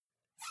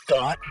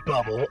Thought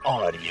Bubble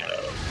Audio.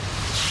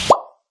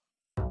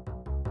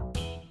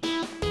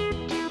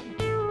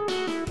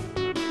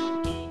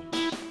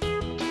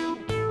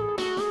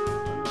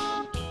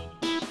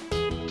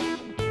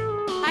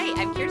 Hi,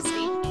 I'm Kirsty.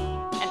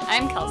 And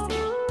I'm Kelsey.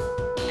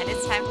 And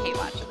it's time to hate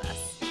watch with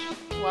us.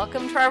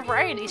 Welcome to our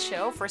variety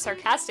show for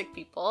sarcastic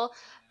people.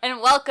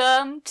 And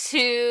welcome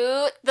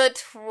to the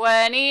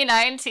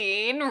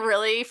 2019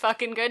 Really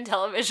Fucking Good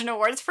Television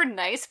Awards for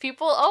Nice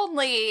People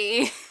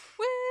Only.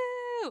 Woo!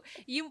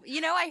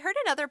 You know, I heard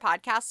another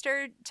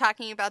podcaster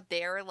talking about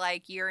their,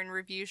 year in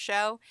review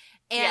show,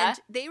 and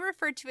they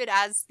referred to it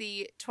as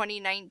the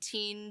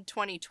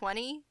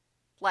 2019-2020.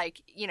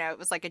 It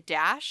was like a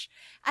dash.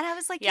 And I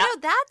was like,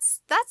 that's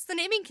the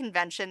naming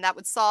convention that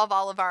would solve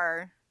all of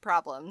our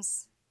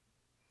problems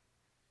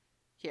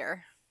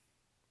here.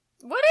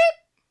 Would it?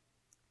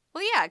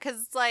 Well, yeah,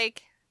 because,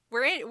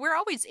 we're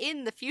always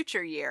in the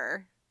future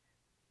year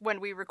when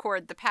we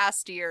record the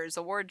past year's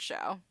award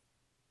show.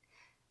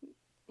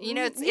 You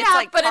know, it's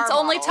like but car it's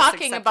only models,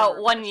 talking except about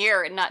in 1 reverse.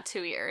 year and not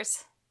 2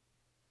 years.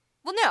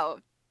 Well, no,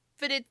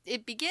 but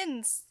it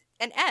begins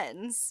and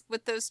ends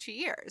with those 2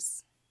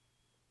 years.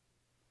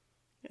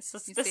 This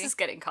is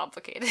getting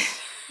complicated.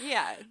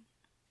 Yeah.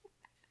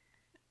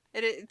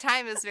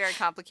 Time is very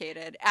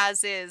complicated,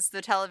 as is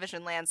the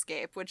television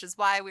landscape, which is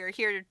why we're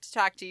here to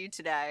talk to you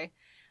today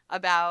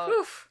about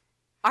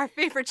our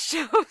favorite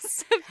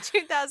shows of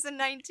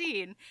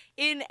 2019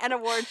 in an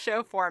award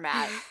show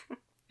format.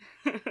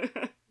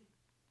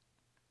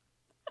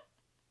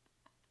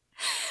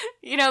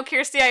 You know,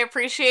 Kirsty, I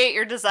appreciate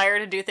your desire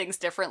to do things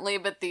differently,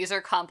 but these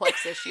are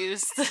complex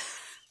issues.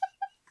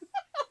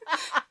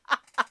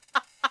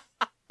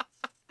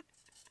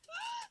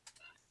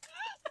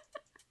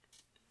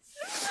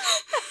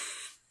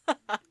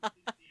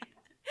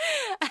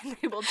 And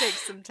they will take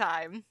some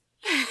time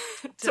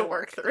to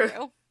work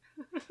through.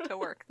 To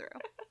work through.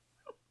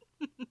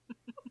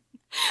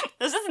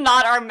 This is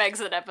not our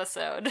Megxit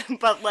episode,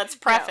 but let's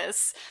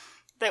preface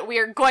that we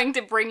are going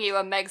to bring you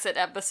a Megxit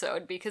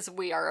episode because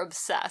we are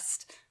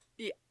obsessed.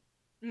 Yeah.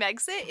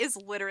 Megxit is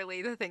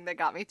literally the thing that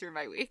got me through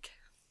my week.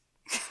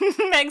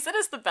 Megxit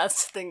is the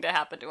best thing to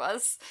happen to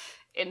us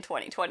in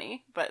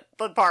 2020, but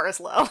the bar is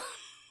low.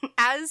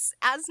 As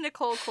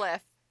Nicole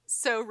Cliff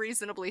so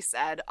reasonably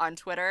said on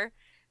Twitter,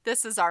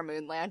 this is our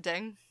moon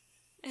landing.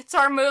 It's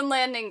our moon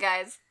landing,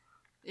 guys.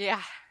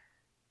 Yeah.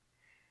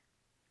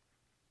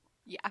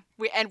 Yeah.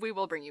 We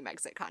will bring you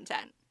Megxit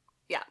content.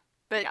 Yeah.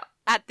 But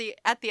at the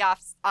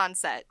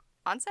onset,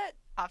 I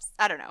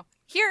don't know.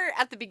 Here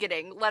at the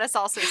beginning, let us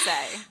also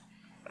say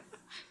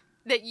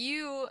that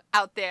you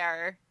out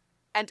there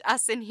and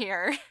us in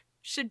here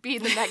should be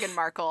the Meghan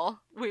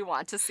Markle we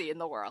want to see in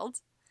the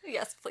world.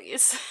 Yes,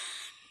 please.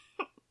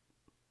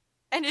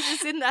 And it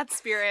is in that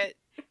spirit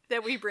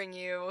that we bring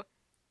you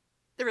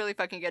the Really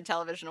Fucking Good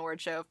Television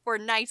Award Show for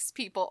nice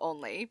people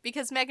only,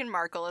 because Meghan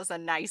Markle is a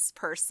nice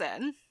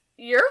person.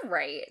 You're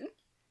right.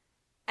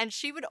 And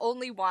she would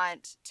only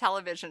want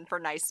television for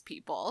nice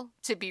people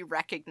to be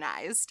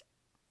recognized.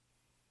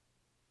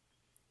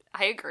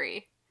 I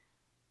agree.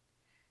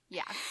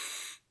 Yeah.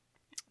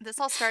 This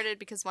all started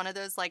because one of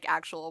those,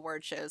 actual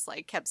award shows,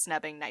 kept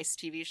snubbing nice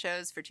TV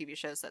shows for TV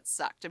shows that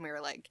sucked. And we were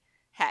like,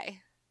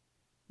 hey,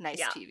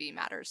 nice TV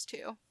matters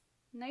too.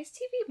 Nice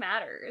TV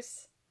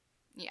matters.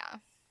 Yeah.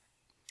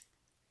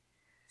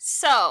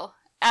 So,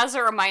 as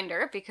a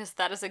reminder, because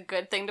that is a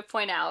good thing to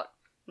point out,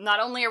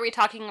 not only are we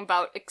talking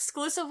about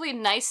exclusively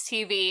nice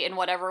TV in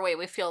whatever way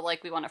we feel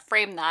like we want to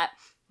frame that,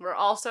 we're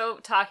also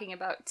talking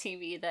about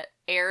TV that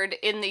aired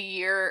in the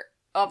year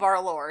of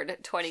our Lord,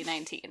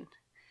 2019.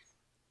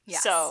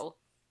 Yes. So,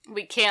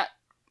 we can't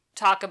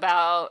talk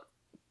about,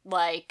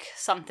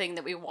 something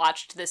that we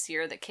watched this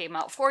year that came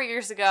out 4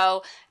 years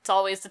ago. It's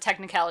always the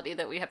technicality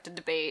that we have to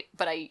debate,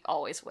 but I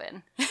always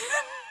win.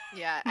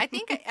 Yeah, I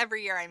think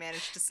every year I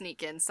manage to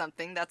sneak in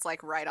something that's,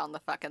 right on the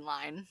fucking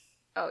line.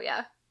 Oh,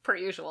 yeah. Per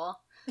usual.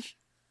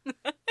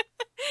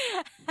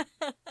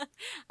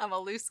 I'm a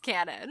loose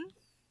cannon.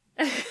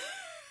 That's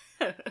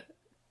all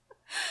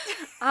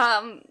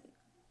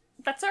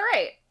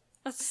right.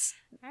 That's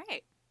all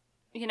right.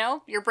 You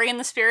know, you're bringing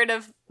the spirit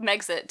of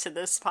Megxit to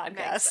this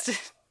podcast.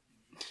 Megxit.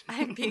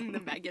 I'm being the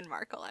Meghan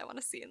Markle I want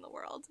to see in the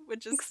world,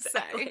 which is to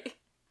say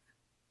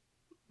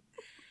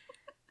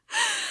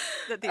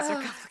that these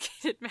are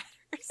complicated matters.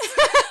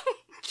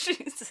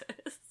 Jesus.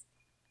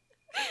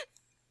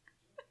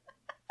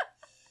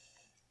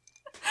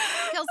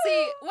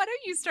 Kelsey, why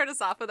don't you start us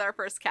off with our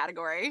first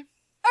category?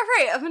 All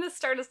right, I'm going to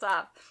start us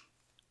off.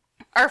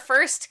 Our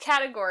first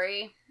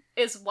category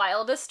is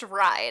Wildest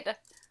Ride.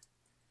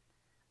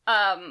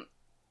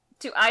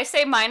 Do I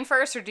say mine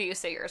first, or do you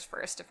say yours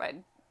first? If we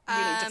need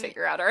to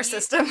figure out our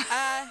system.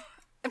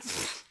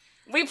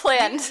 We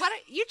planned. Why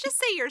don't you just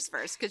say yours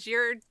first, because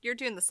you're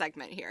doing the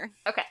segment here.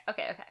 Okay.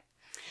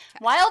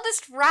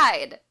 Wildest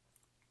Ride.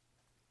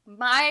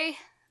 My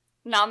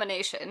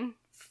nomination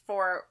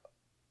for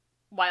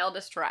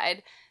Wildest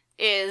Ride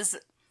is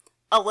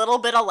A Little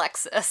Bit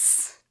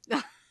Alexis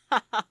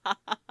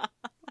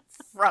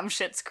from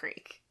Schitt's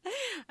Creek.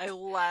 I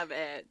love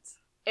it.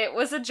 It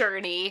was a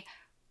journey.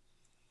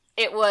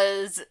 It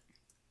was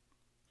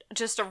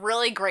just a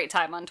really great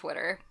time on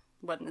Twitter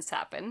when this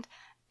happened.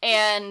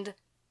 And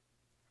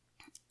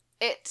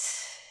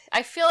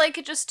I feel like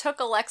it just took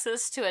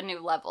Alexis to a new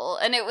level.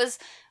 And it was,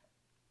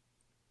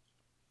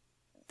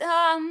 well,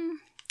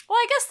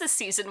 I guess this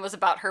season was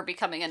about her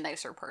becoming a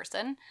nicer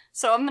person.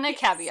 So I'm going to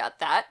caveat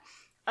that.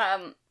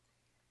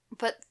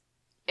 But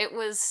it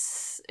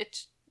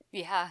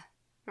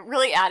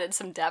really added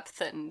some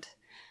depth and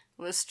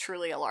was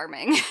truly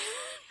alarming.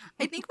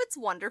 I think what's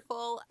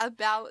wonderful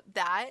about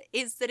that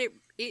is that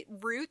it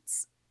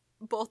roots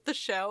both the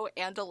show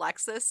and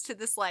Alexis to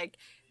this, like,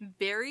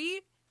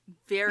 very,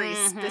 very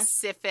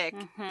specific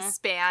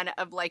span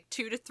of, like,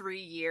 2 to 3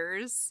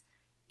 years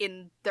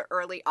in the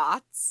early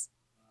aughts.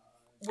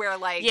 Where,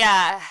 like...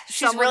 Yeah,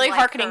 she's really like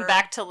harkening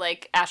back to,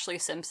 like, Ashley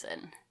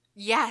Simpson.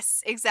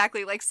 Yes,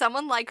 exactly. Like,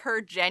 someone like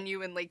her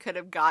genuinely could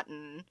have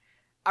gotten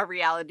a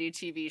reality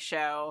TV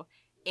show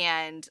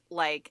and,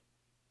 like,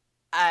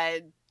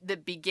 the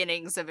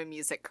beginnings of a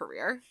music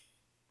career.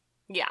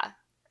 Yeah.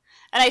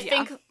 And I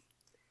think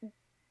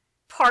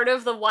part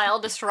of the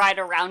wildest ride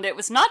around it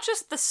was not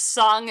just the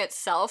song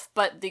itself,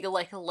 but the,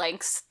 like,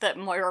 lengths that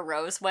Moira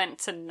Rose went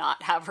to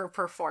not have her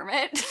perform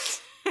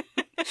it.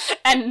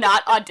 And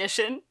not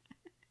audition.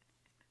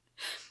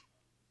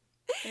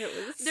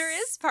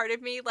 There is part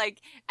of me,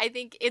 like, I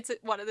think it's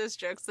one of those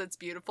jokes that's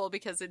beautiful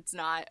because it's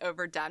not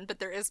overdone, but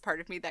there is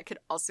part of me that could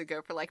also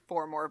go for, like,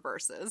 4 more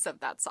verses of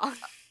that song.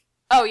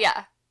 Oh,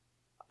 yeah.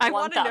 I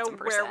want to know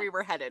where we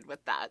were headed with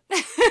that.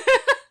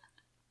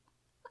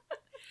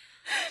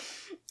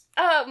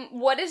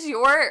 What is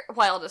your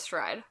wildest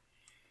ride?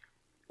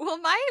 Well,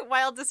 my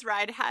wildest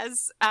ride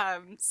has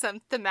some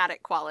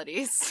thematic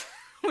qualities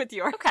with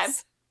yours. Okay.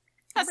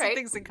 Has some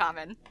things in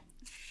common.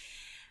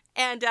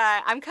 And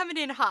I'm coming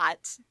in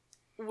hot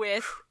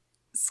with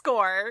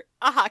Score,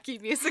 a hockey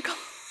musical.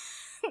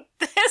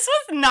 This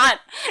was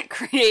not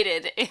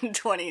created in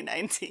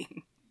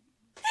 2019.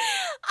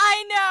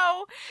 I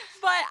know,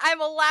 but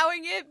I'm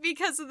allowing it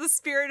because of the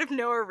spirit of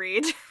Noah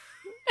Reid.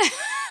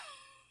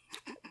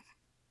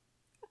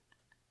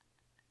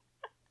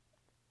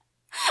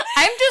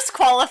 I'm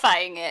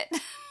disqualifying it.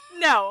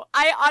 No,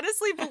 I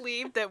honestly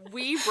believe that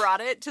we brought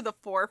it to the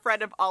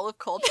forefront of all of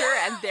culture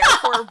and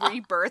therefore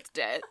rebirthed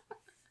it.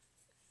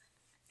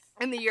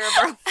 In the year of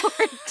our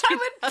Lord, I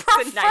would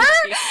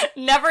prefer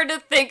never to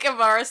think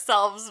of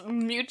ourselves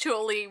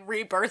mutually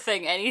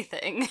rebirthing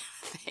anything.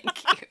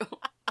 Thank you.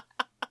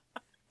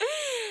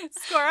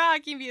 Score, a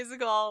hockey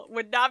musical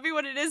would not be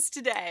what it is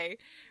today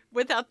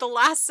without the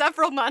last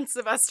several months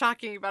of us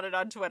talking about it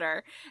on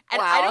Twitter.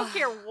 And I don't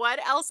care what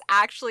else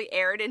actually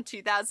aired in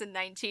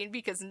 2019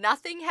 because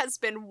nothing has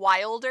been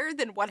wilder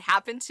than what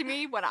happened to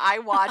me when I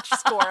watched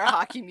Score, a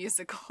hockey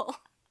musical.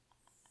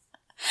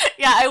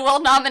 Yeah, I will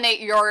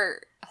nominate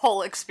your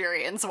whole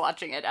experience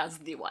watching it as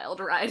the wild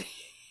ride.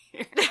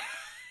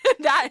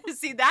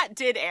 That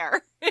did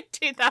air in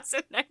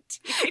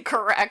 2019.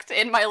 Correct,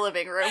 in my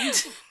living room,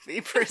 to be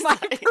precise. My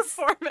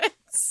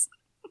performance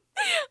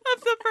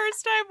of the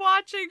first time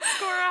watching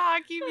Score, a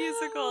hockey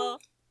musical.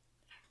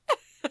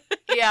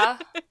 Yeah.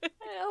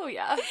 Oh,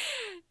 yeah.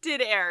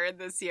 Did air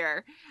this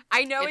year.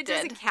 I know it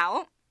doesn't did.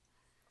 count,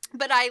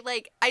 but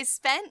I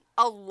spent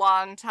a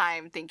long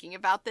time thinking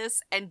about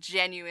this, and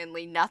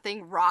genuinely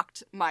nothing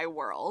rocked my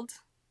world.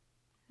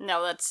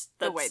 No, that's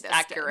the way this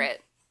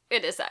accurate.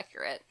 It is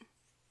accurate.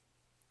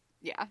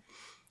 Yeah.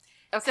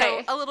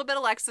 Okay. So a little bit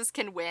Alexis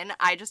can win.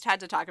 I just had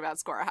to talk about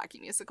Score, a hockey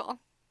musical.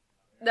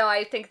 No,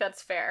 I think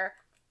that's fair.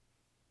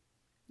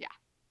 Yeah.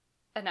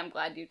 And I'm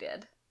glad you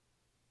did.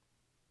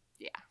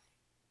 Yeah.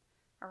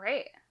 All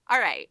right.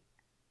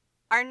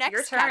 Our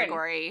next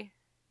category,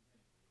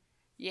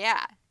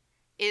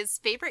 is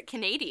favorite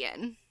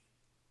Canadian.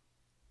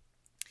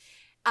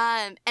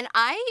 And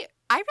I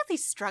really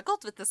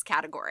struggled with this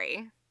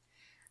category.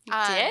 You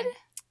did?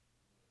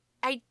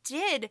 I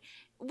did.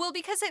 Well,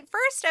 because at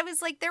first I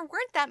was like, there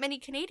weren't that many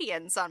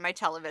Canadians on my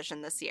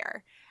television this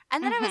year.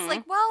 And then I was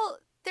like, well,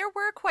 there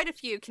were quite a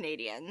few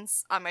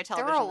Canadians on my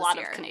television this year. There were a lot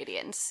of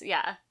Canadians,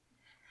 yeah.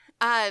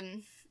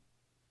 And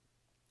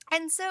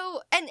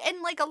so, and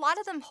like a lot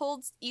of them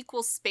hold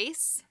equal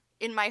space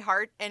in my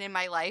heart and in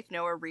my life,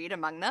 Noah Reid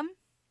among them.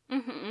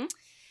 Mm-hmm.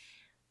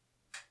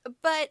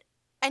 But,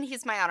 and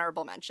he's my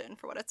honorable mention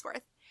for what it's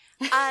worth.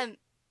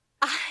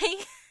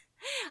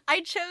 I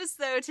chose,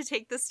 though, to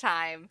take this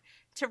time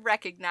to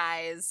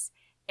recognize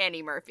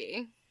Annie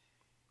Murphy.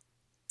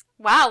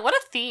 Wow, what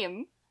a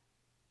theme.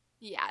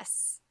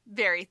 Yes,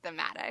 very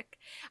thematic.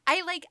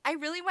 I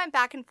really went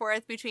back and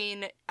forth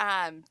between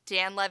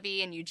Dan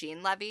Levy and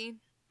Eugene Levy.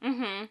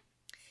 Mm-hmm.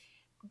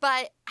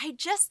 But I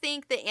just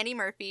think that Annie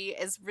Murphy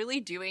is really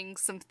doing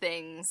some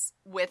things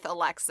with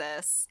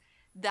Alexis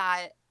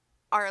that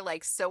are,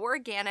 like, so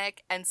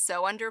organic and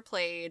so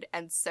underplayed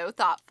and so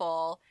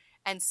thoughtful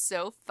and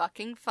so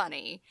fucking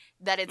funny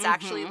that it's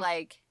actually,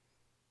 like,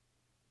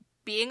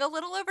 being a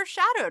little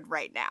overshadowed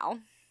right now.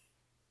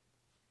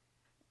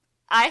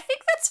 I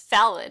think that's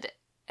valid,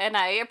 and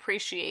I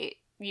appreciate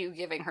you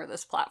giving her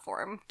this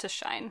platform to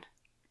shine.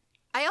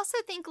 I also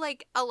think,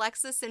 like,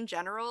 Alexis in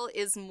general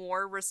is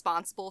more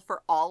responsible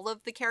for all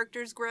of the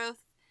characters'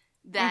 growth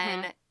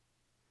than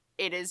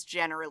it is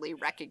generally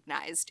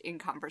recognized in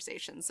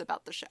conversations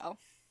about the show.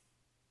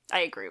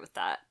 I agree with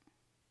that.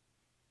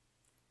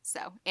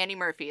 So, Annie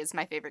Murphy is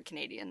my favorite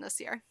Canadian this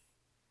year.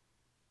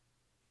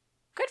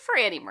 Good for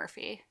Annie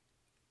Murphy.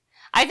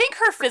 I think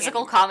her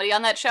physical comedy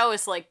on that show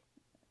is, like,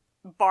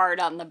 bar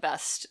none the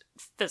best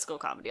physical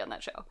comedy on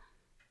that show.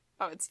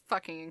 Oh, it's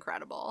fucking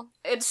incredible.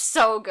 It's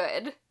so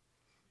good.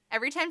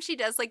 Every time she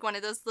does, like, one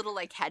of those little,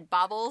 like, head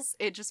bobbles,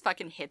 it just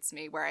fucking hits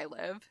me where I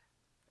live.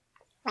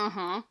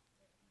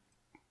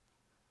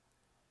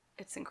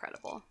 It's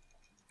incredible.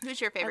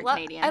 Who's your favorite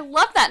Canadian? I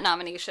love that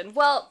nomination.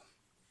 Well,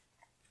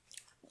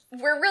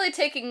 we're really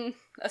taking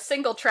a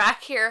single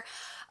track here.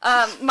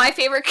 My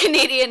favorite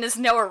Canadian is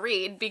Noah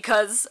Reid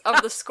because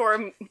of the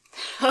score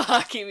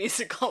hockey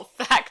musical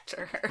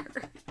factor.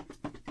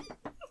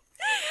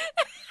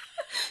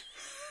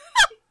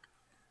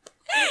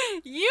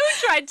 You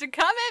tried to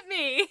come at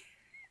me!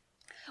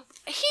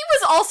 He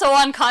was also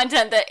on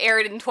content that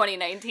aired in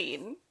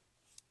 2019.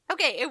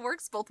 Okay, it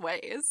works both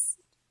ways.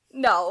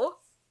 No.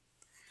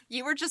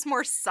 You were just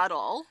more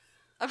subtle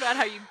about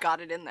how you got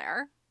it in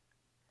there.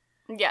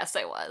 Yes,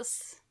 I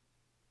was.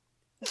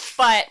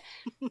 But,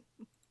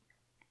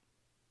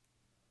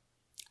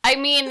 I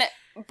mean,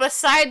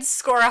 besides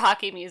Score a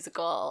Hockey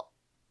Musical,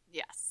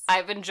 yes,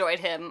 I've enjoyed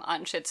him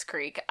on Schitt's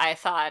Creek. I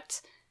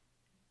thought,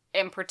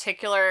 in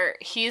particular,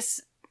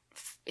 he's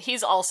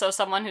also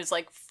someone who's,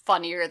 like,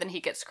 funnier than he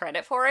gets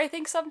credit for, I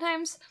think,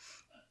 sometimes.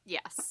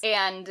 Yes.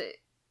 And,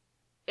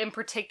 in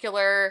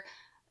particular,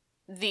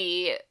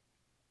 the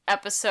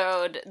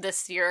episode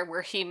this year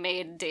where he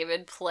made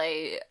David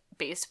play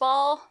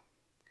baseball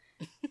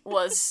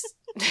was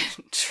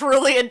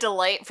truly a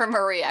delight from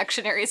a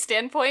reactionary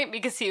standpoint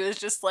because he was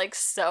just, like,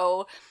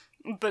 so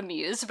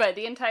bemused by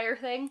the entire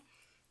thing.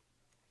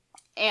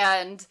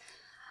 And,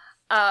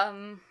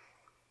 I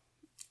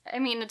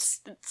mean,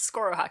 it's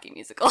Score a Hockey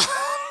Musical.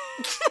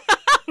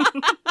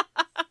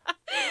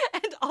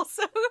 And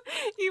also,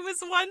 he was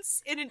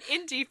once in an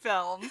indie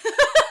film.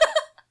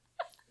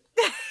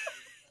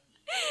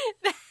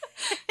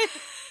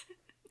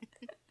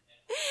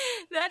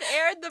 that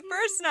aired the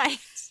first night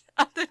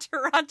of the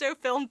Toronto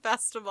Film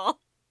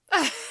Festival.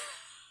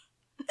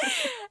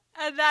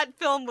 And that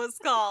film was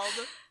called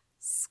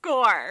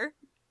Score,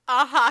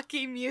 a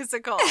Hockey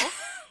Musical.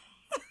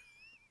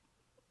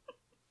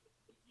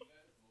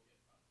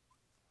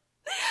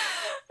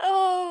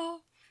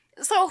 Oh.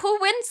 So who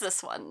wins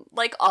this one?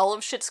 Like, all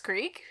of Schitt's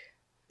Creek?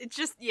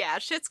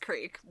 Schitt's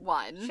Creek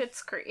won.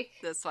 Schitt's Creek.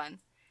 This one.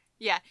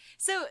 Yeah.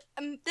 So,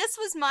 this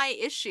was my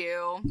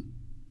issue.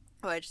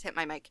 Oh, I just hit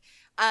my mic.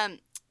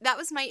 That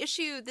was my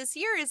issue this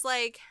year is,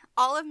 like,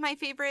 all of my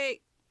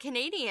favorite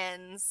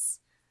Canadians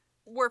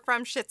were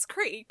from Schitt's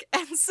Creek.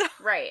 And so...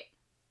 Right.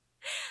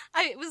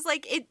 It was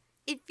like, it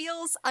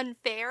feels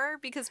unfair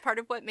because part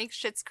of what makes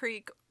Schitt's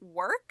Creek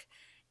work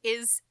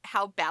is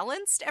how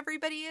balanced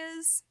everybody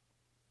is.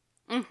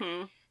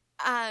 Mm-hmm.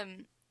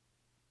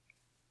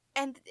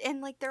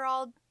 And like, they're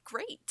all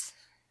great.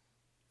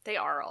 They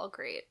are all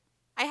great.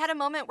 I had a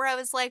moment where I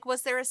was like,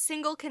 was there a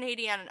single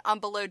Canadian on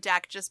Below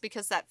Deck just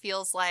because that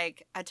feels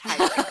like a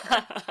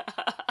tiebreaker?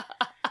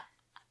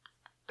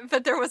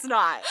 But there was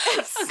not.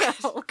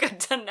 So good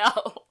to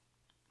know.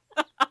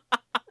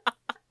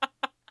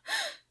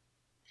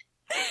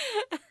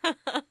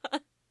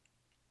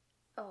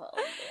 Oh,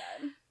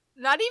 man.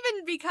 Not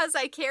even because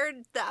I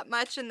cared that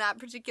much in that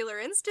particular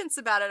instance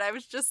about it. I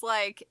was just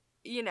like,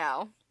 you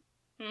know,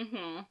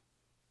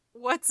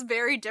 what's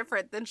very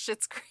different than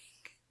Schitt's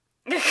Creek?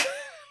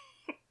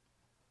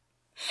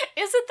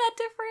 Is it that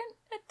different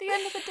at the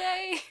end of the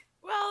day?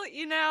 Well,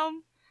 you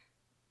know.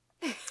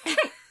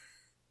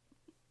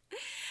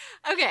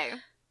 Okay,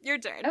 your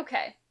turn.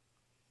 Okay,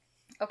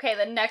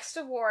 the next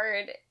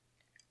award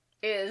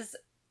is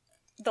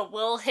the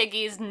Lil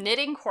Higgies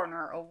Knitting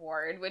Corner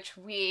Award, which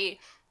we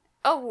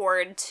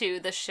award to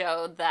the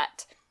show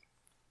that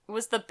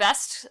was the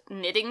best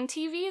knitting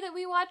TV that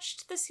we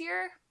watched this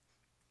year.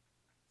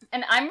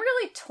 And I'm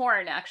really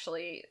torn,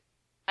 actually.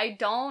 I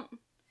don't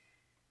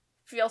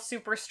feel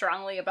super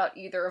strongly about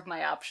either of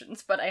my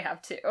options, but I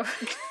have two.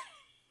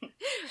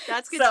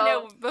 That's good to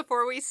know.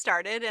 Before we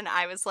started, and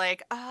I was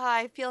like,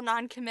 I feel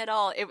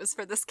non-committal. It was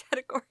for this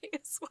category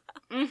as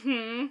well.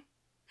 Mm-hmm.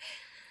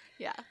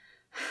 Yeah.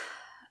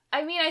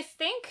 I mean, I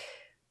think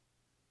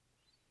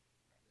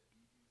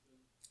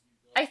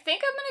I'm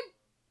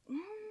gonna...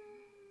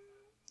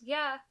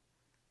 Yeah.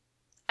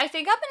 I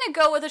think I'm gonna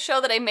go with a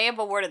show that I may have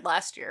awarded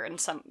last year in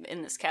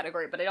this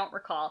category, but I don't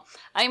recall.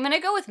 I'm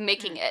gonna go with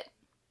Making It.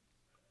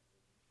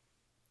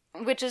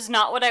 Which is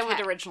not what I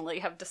would originally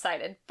have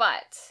decided,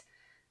 but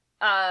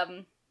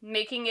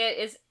Making It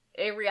is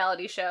a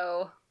reality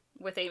show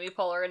with Amy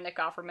Poehler and Nick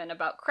Offerman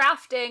about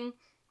crafting.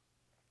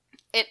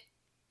 It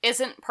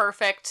isn't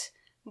perfect,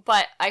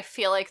 but I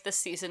feel like this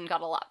season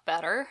got a lot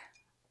better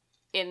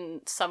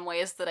in some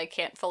ways that I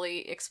can't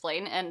fully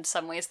explain and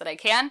some ways that I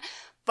can.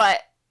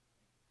 But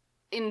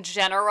in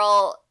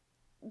general,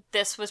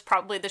 this was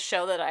probably the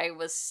show that I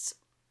was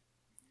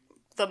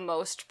the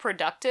most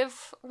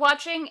productive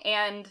watching,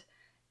 and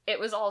it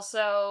was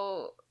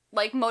also,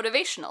 like,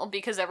 motivational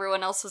because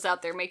everyone else was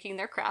out there making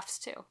their crafts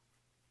too.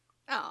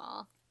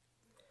 Aw.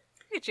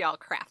 Look at you all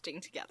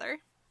crafting together.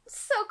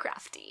 So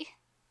crafty.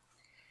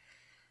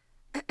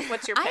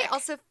 What's your pick?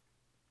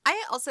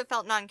 I also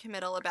felt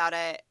non-committal about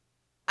it.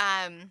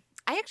 I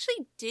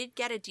actually did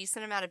get a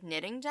decent amount of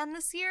knitting done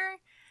this year.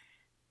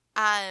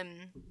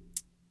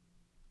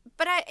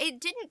 But it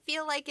didn't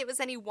feel like it was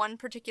any one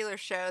particular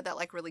show that,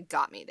 like, really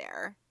got me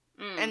there.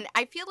 And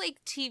I feel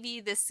like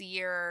TV this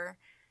year,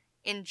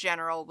 in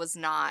general, was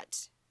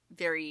not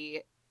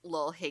very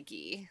Lil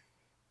Higgy.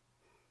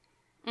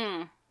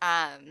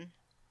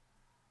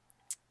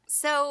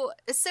 So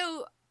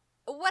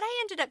what I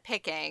ended up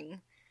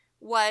picking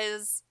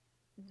was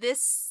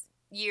this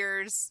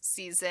year's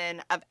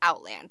season of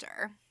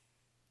Outlander.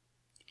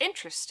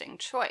 Interesting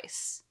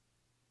choice.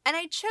 And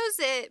I chose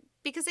it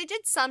because I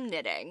did some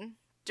knitting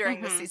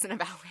during the season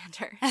of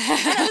Outlander.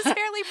 And it was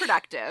fairly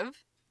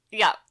productive.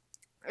 Yeah.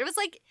 It was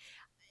like,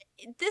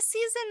 this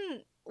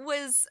season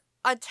was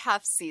a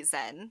tough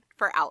season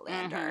for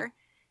Outlander.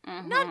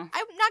 I'm not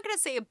going to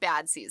say a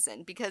bad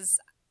season, because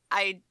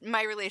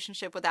my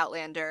relationship with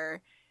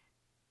Outlander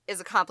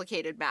is a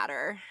complicated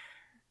matter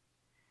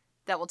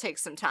that will take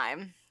some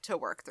time to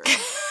work through.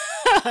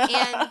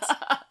 And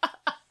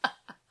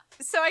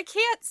so I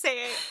can't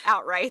say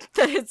outright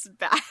that it's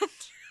bad.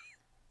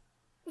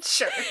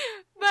 Sure.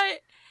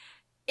 But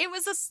it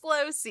was a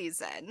slow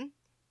season.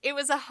 It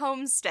was a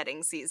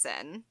homesteading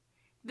season.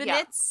 The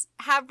knits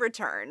have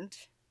returned.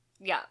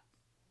 Yeah.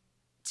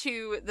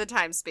 To the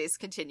time-space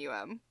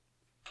continuum.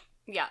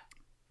 Yeah.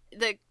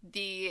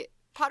 The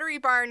Pottery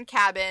Barn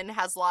cabin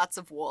has lots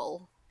of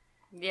wool.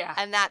 Yeah.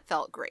 And that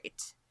felt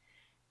great.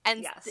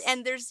 And yes.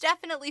 And there's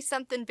definitely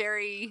something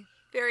very,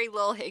 very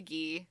Lil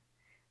Higgy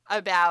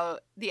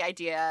about the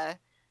idea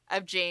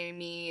of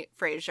Jamie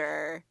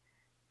Fraser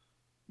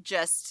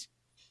just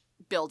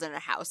building a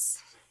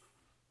house.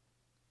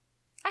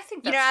 I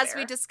think that's as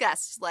fair. we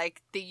discussed,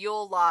 like, the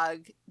Yule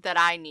log that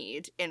I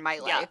need in my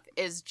life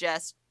is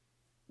just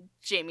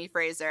Jamie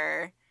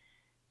Fraser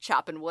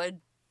chopping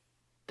wood,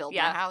 building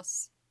a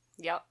house.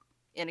 Yep.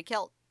 In a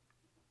kilt.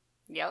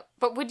 Yep.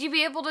 But would you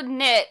be able to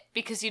knit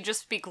because you'd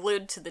just be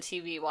glued to the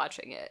TV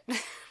watching it?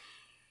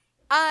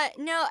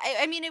 No,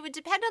 I mean, it would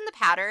depend on the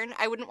pattern.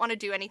 I wouldn't want to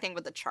do anything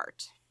with a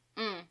chart.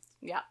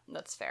 Yeah,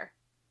 that's fair.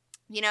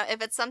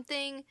 If it's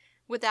something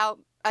without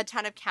a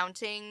ton of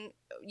counting,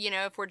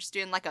 if we're just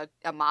doing, like, a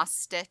moss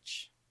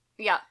stitch.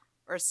 Yeah.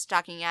 Or a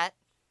stockingette.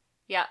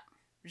 Yeah.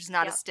 Which is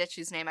not a stitch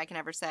whose name I can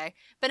ever say.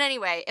 But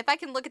anyway, if I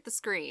can look at the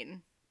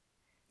screen.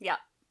 Yeah.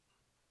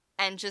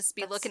 And just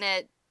be looking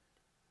at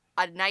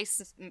a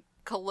nice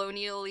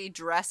colonially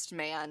dressed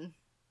man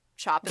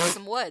chopping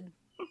some wood.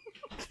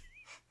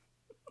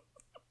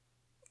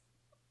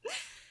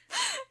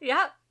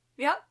 Yeah.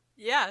 Yeah.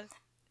 Yeah.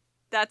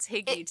 That's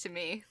Higgy to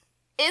me.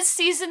 Is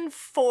season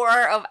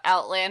 4 of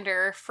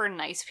Outlander for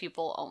nice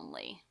people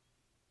only?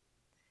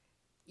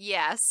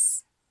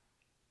 Yes.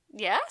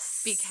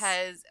 Yes?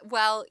 Because,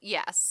 well,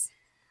 yes.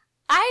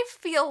 I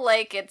feel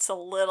like it's a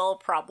little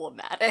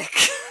problematic.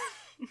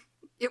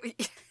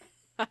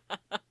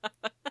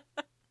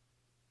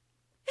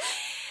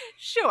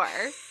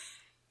 Sure.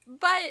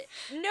 But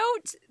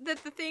note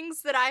that the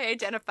things that I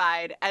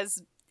identified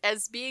as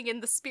being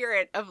in the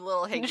spirit of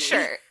Lil Higgy.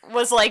 Sure.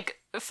 Was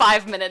like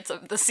 5 minutes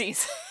of the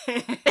season. No,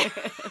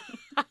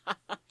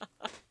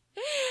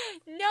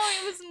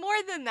 it was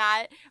more than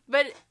that.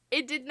 But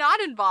it did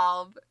not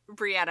involve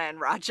Brianna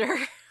and Roger,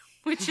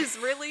 which is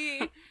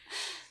really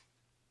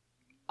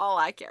all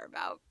I care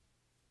about.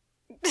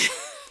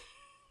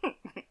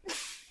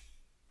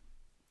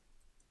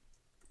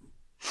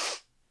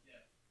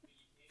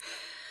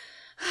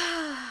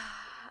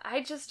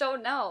 I just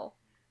don't know.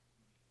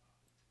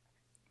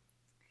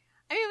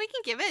 I mean, we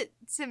can give it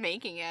to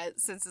making it,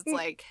 since it's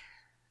like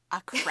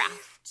a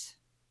craft.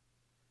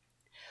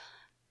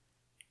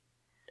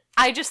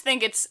 I just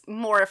think it's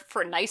more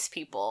for nice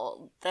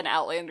people than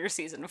Outlander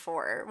season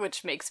 4,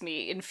 which makes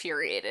me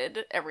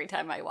infuriated every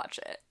time I watch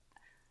it.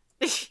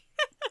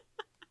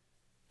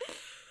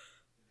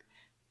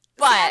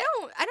 But I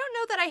don't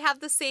know that I have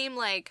the same,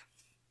 like,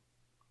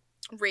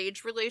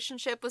 rage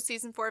relationship with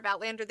season 4 of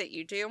Outlander that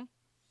you do.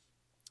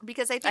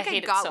 Because I think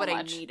I got what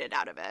I needed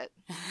out of it.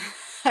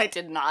 I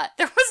did not.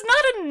 There was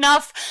not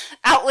enough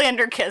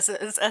Outlander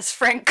kisses, as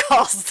Frank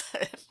calls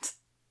it.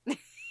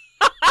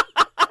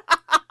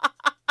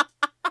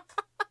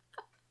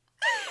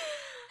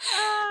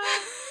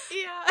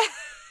 Yeah.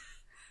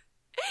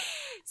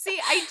 See,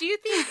 I do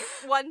think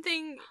one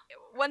thing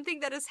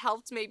that has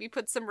helped maybe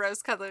put some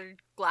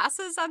rose-colored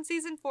glasses on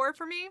season 4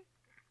 for me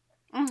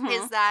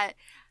is that,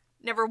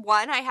 number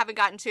one, I haven't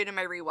gotten to it in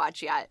my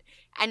rewatch yet.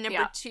 And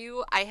number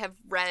two, I have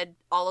read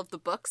all of the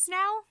books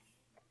now.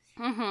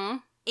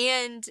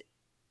 And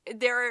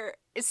they're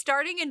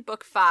starting in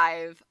book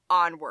 5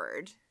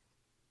 onward.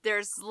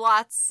 there's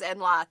lots and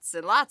lots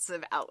and lots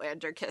of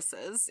Outlander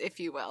kisses, if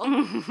you will.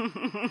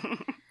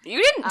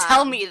 You didn't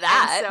tell me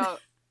that. So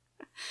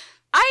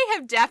I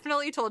have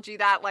definitely told you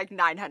that like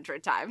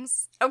 900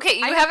 times. Okay,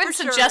 you haven't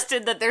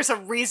suggested that there's a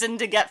reason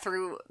to get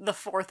through the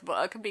fourth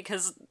book,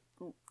 because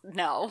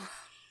no.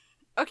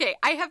 Okay,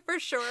 I have for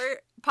sure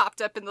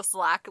popped up in the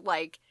Slack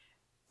like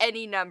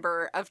any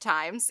number of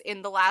times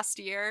in the last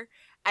year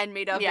and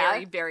made a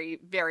very, very,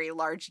 very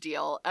large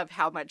deal of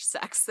how much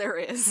sex there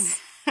is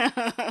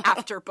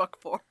after book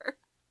 4.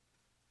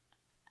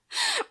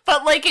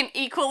 But like an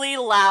equally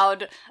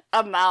loud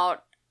amount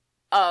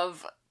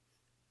of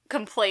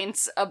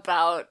complaints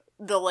about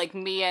the like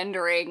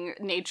meandering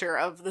nature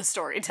of the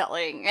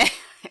storytelling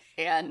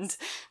and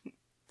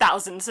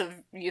thousands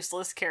of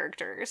useless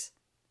characters.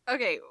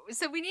 Okay,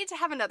 so we need to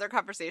have another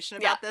conversation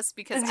about this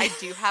because I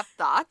do have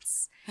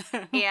thoughts,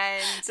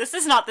 and this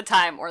is not the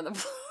time or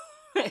the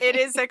it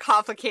is a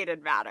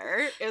complicated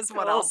matter, is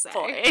what I'll say.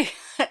 Boy.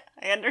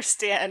 I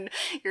understand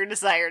your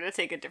desire to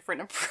take a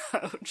different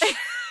approach.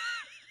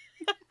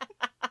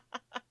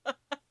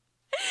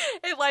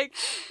 It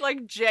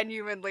like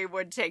genuinely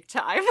would take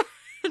time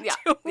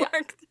to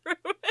work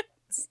through it.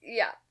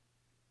 Yeah.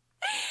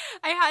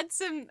 I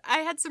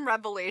had some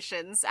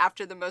revelations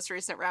after the most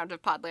recent round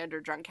of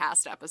Podlander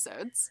Drunkcast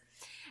episodes.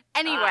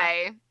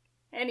 Anyway,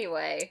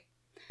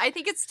 I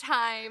think it's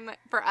time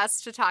for us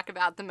to talk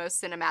about the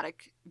most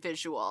cinematic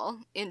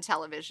visual in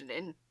television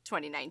in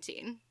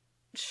 2019.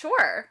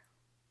 Sure.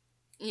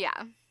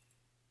 Yeah.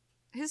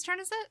 Whose turn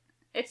is it?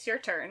 It's your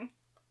turn.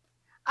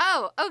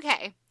 Oh,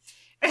 okay.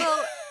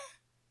 Well,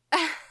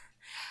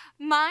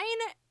 mine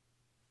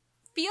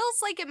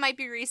feels like it might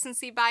be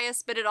recency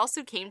bias, but it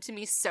also came to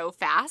me so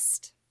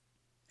fast.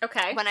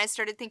 Okay. When I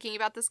started thinking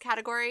about this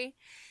category.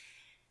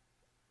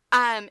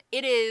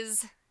 It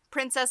is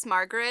Princess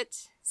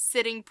Margaret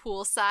sitting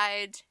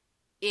poolside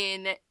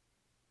in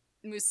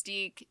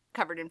Moustique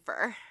covered in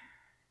fur.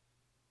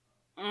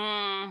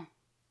 Mm-hmm.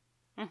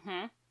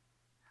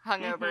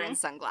 Hungover in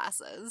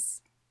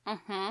sunglasses.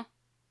 Mm-hmm.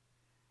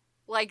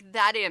 Like,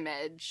 that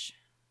image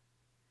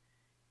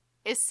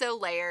is so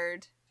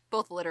layered,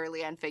 both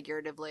literally and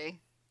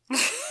figuratively.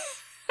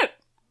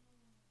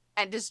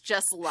 And is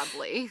just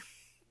lovely.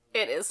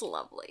 It is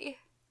lovely.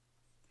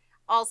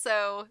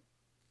 Also,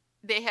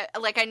 they had,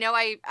 like, I know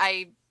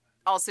I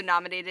also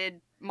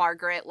nominated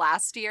Margaret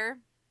last year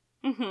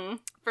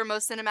for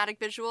most cinematic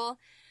visual,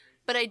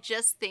 but I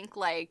just think,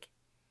 like,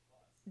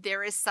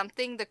 there is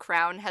something The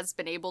Crown has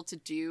been able to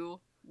do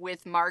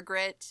with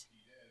Margaret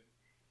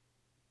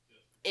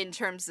in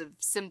terms of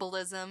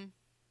symbolism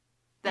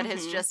that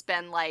has just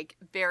been, like,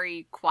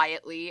 very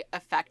quietly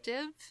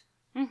effective.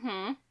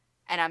 Mm-hmm.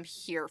 And I'm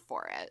here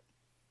for it.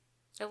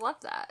 I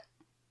love that.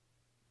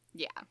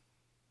 Yeah.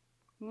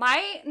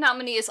 My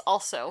nominee is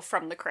also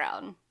from The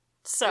Crown.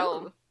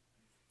 So,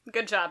 Ooh.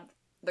 Good job,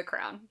 The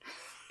Crown.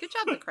 Good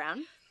job, The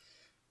Crown.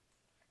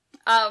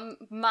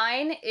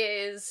 Mine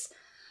is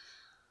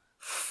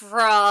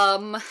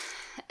from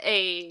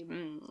a,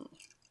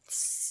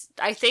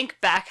 I think,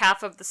 back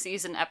half of the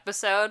season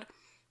episode.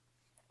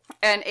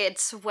 And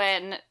it's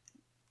when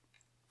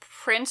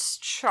Prince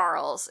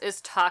Charles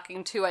is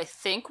talking to, I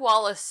think,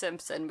 Wallace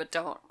Simpson, but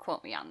don't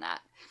quote me on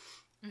that.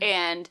 Mm-hmm.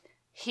 And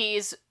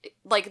he's,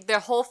 like, their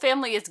whole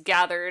family is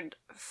gathered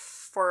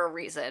for a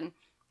reason.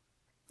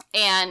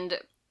 And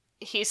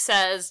he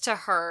says to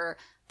her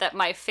that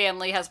my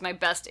family has my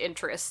best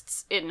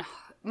interests in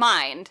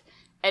mind.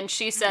 And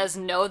she says,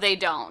 no, they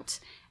don't.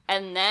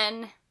 And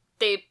then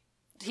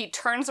he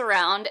turns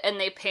around and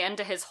they pan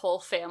to his whole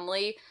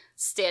family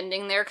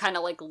standing there kind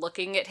of like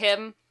looking at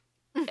him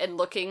and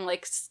looking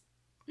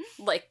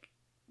like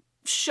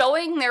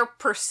showing their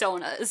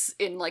personas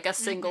in like a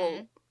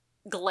single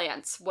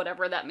glance,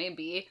 whatever that may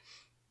be.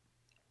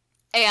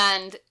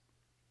 And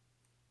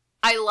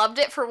I loved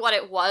it for what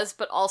it was,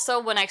 but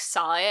also when I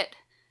saw it,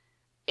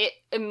 it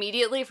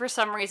immediately for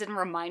some reason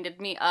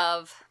reminded me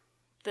of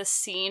the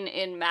scene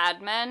in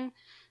Mad Men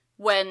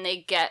when they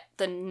get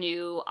the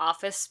new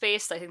office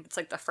space. I think it's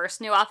like the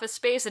first new office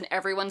space, and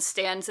everyone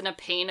stands in a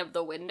pane of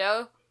the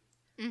window.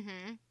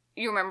 Mm-hmm.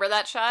 You remember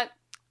that shot?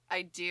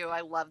 I do.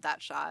 I love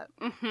that shot.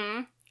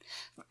 Mm-hmm.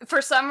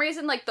 For some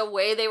reason, like, the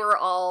way they were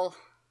all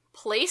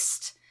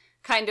placed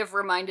kind of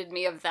reminded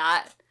me of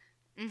that.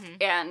 Mm-hmm.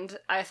 And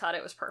I thought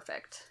it was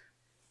perfect.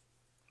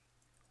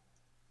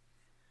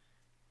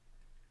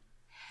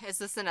 Is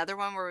this another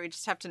one where we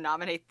just have to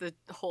nominate the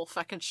whole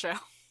fucking show?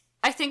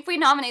 I think we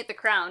nominate The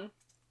Crown.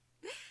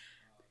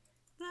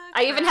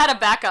 I even had a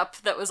backup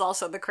that was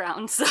also The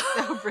Crown, so...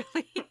 Oh,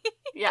 really?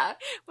 Yeah.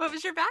 What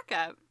was your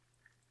backup?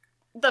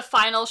 The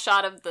final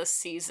shot of the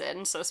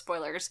season, so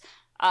spoilers,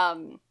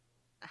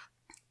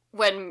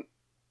 when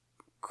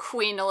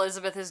Queen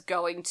Elizabeth is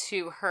going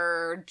to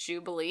her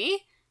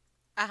Jubilee.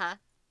 Uh-huh.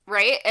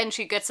 Right? And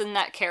she gets in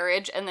that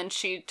carriage, and then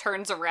she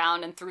turns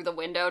around, and through the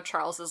window,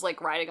 Charles is, like,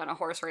 riding on a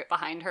horse right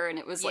behind her, and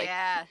it was, like,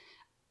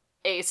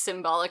 a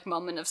symbolic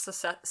moment of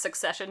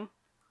succession.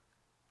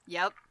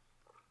 Yep.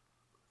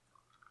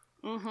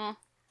 Mm-hmm.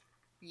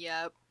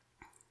 Yep.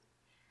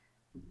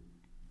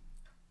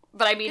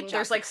 But I mean, Good job,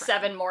 there's like The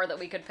Crown. 7 more that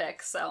we could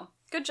pick, so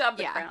good job,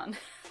 The Yeah. Crown.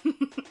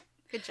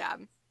 Good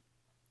job.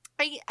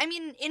 I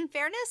mean, in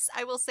fairness,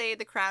 I will say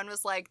The Crown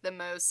was like the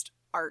most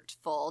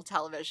artful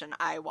television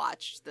I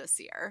watched this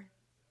year.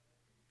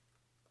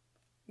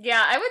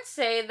 Yeah, I would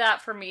say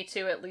that for me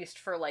too, at least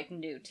for like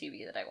new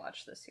TV that I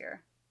watched this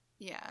year.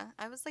 Yeah,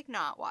 I was like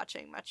not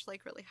watching much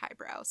like really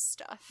highbrow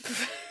stuff.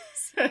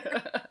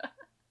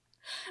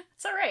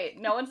 It's alright.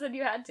 No one said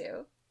you had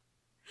to.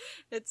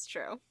 It's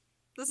true.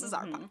 This is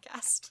our Mhm.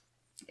 podcast.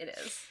 It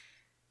is.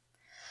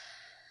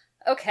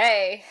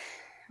 Okay.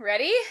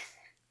 Ready?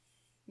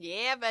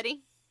 Yeah,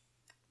 buddy.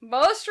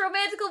 Most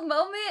romantical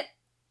moment?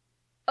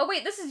 Oh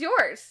wait, this is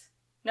yours.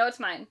 No, it's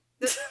mine.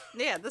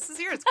 Yeah, this is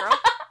yours, girl.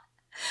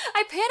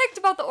 I panicked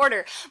about the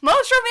order.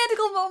 Most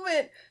romantical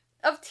moment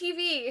of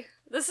TV.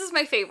 This is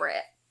my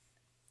favorite.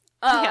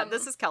 Yeah,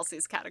 this is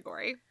Kelsey's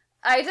category.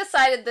 I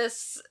decided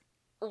this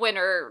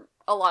winner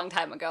a long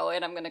time ago,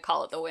 and I'm gonna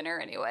call it the winner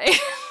anyway.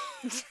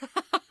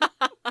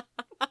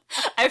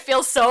 I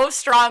feel so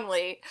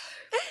strongly.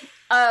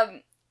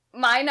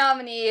 My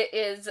nominee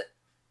is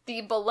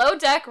the Below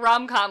Deck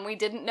rom-com we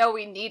didn't know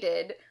we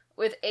needed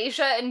with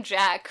Asia and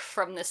Jack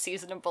from this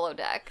season of Below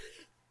Deck.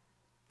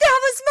 That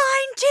was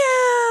mine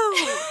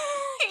too!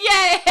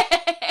 Yay!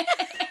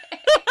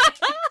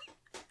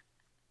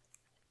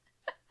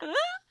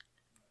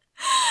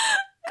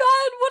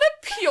 God, what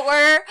a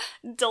pure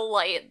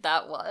delight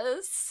that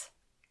was.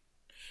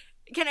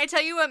 Can I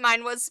tell you what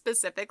mine was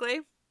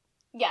specifically?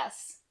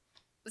 Yes.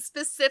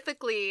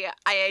 Specifically,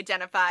 I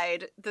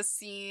identified the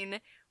scene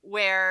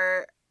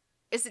where,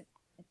 is it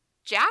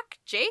Jack?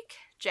 Jake?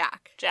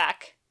 Jack.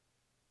 Jack.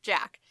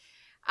 Jack.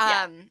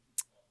 Yeah.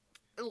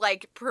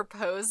 Like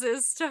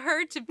proposes to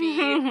her to be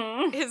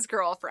Mm-hmm. his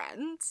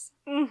girlfriend.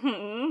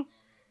 Mm-hmm.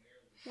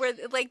 Where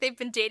like they've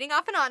been dating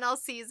off and on all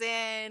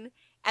season,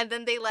 and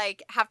then they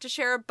like have to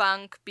share a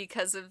bunk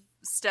because of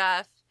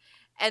stuff.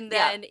 And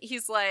then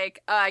he's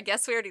like, I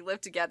guess we already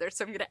live together,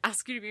 so I'm gonna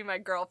ask you to be my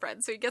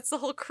girlfriend. So he gets the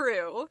whole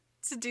crew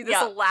to do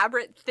this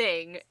elaborate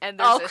thing, and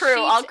there's All a crew, sheet,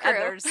 all crew. and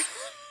there's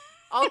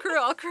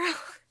all crew. And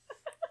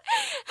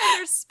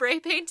there's spray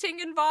painting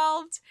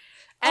involved.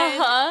 And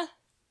Uh-huh.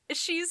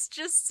 she's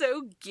just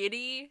so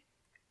giddy.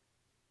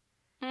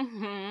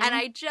 Mm-hmm. And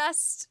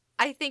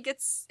I think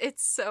it's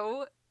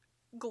so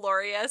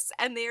glorious,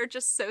 and they are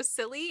just so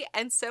silly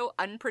and so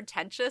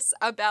unpretentious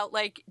about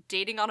like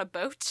dating on a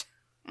boat.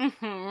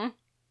 Mm-hmm.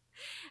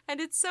 And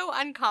it's so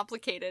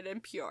uncomplicated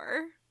and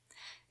pure.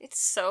 It's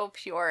so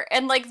pure.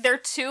 And, like, they're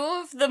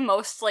 2 of the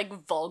most,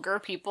 like, vulgar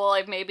people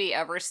I've maybe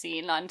ever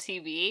seen on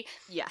TV.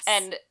 Yes.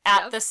 And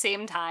at the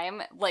same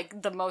time,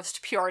 like, the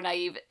most pure,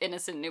 naive,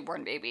 innocent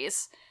newborn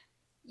babies.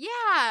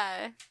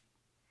 Yeah.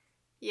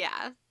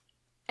 Yeah.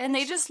 And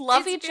they just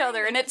love It's each other,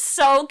 very- and it's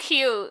so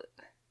cute.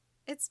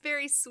 It's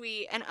very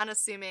sweet and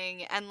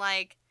unassuming, and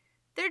like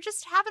they're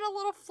just having a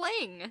little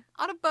fling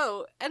on a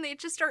boat, and they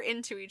just are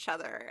into each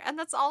other, and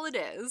that's all it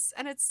is.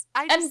 And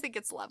I just think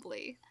it's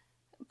lovely.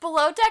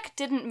 Below Deck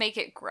didn't make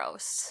it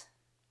gross.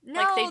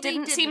 No, Like, they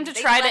didn't seem to They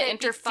try let to it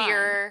be fun.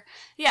 interfere.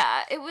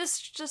 Yeah, it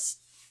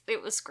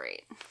was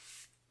great.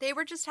 They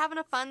were just having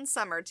a fun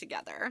summer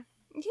together.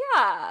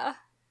 Yeah.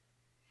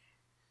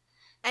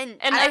 And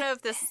And I don't I- know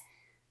if this...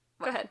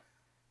 Go ahead.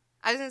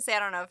 I was going to say, I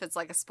don't know if it's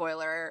like a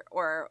spoiler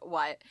or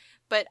what,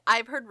 but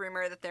I've heard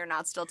rumor that they're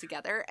not still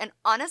together. And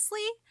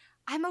honestly,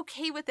 I'm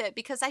okay with it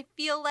because I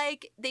feel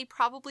like they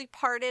probably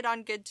parted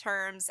on good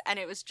terms and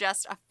it was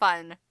just a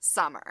fun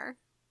summer.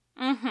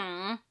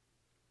 Mm-hmm.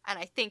 And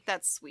I think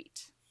that's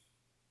sweet.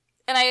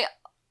 And I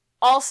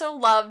also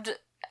loved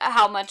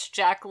how much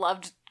Jack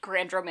loved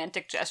grand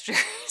romantic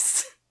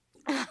gestures.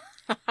 And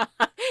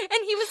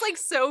he was like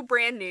so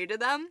brand new to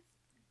them.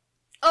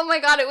 Oh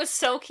my god, it was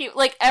so cute.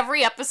 Like,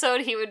 every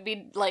episode he would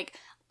be, like,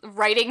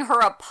 writing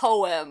her a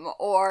poem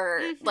or,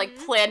 like,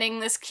 planning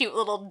this cute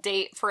little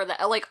date for the,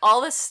 like,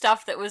 all this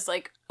stuff that was,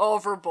 like,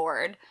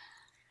 overboard.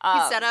 He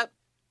set up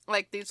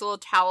like these little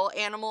towel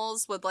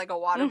animals with like a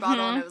water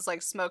bottle and it was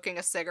like smoking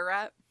a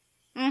cigarette.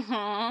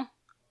 Mm-hmm.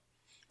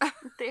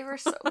 They were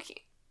so cute.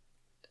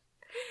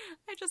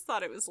 I just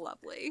thought it was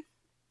lovely.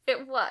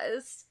 It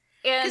was.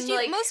 And, Because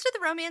like, most of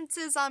the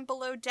romances on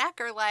Below Deck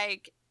are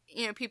like,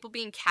 you know, people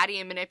being catty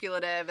and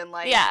manipulative and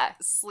like Yeah.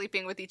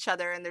 sleeping with each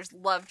other, and there's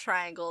love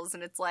triangles,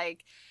 and it's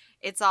like,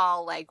 it's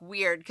all like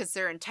weird because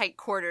they're in tight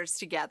quarters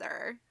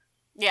together.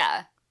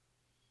 yeah.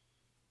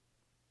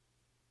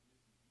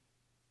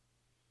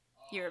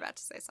 You were about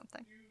to say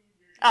something.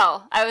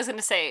 Oh, I was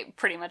gonna say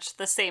pretty much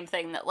the same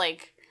thing, that,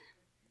 like,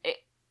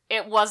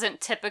 it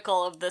wasn't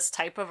typical of this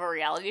type of a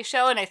reality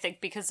show, and I think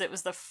because it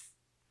was the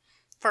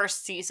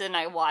first season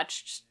I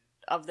watched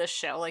of this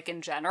show, like,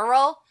 in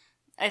general,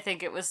 I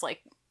think it was,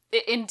 like,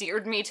 it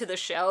endeared me to the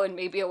show in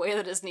maybe a way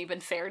that isn't even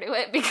fair to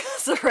it,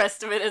 because the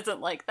rest of it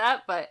isn't like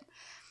that, but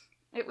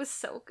it was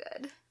so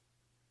good.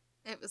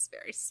 It was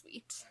very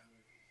sweet.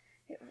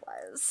 It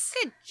was.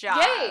 Good job.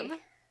 Yay!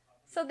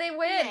 So they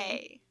win.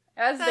 Yay.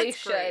 As they That's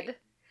should. great.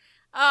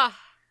 Ah.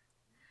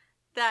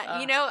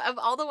 That, of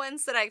all the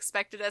ones that I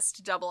expected us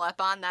to double up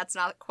on, that's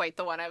not quite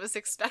the one I was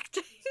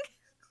expecting.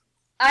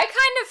 I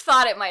kind of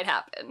thought it might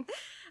happen.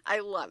 I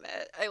love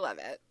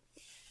it.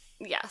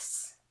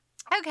 Yes.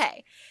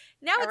 Okay.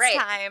 Now it's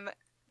time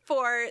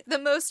for the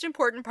most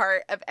important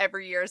part of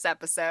every year's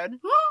episode.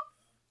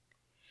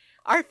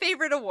 Our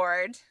favorite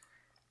award.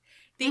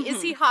 The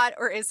Is He Hot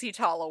or Is He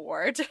Tall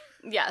award.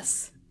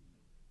 Yes.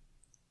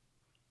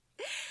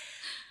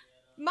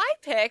 My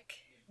pick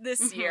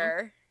this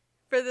year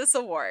for this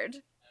award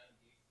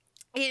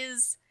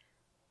is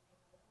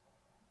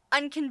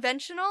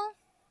unconventional.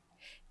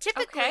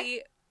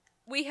 Typically,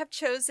 we have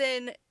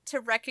chosen to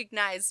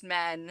recognize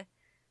men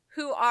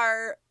who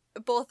are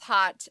both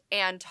hot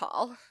and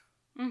tall.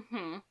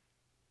 Mm-hmm.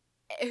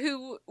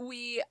 Who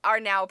we are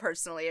now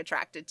personally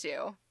attracted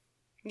to.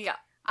 Yeah.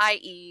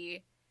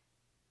 I.e.,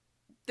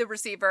 the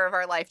receiver of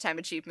our Lifetime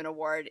Achievement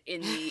Award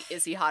in the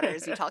Is He Hot or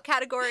Is He Tall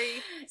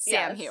category,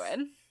 Sam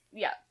Heughan.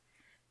 Yeah.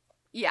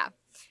 Yeah.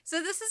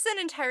 So this is an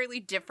entirely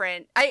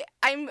different...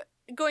 I'm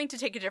going to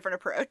take a different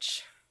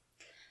approach.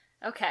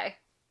 Okay.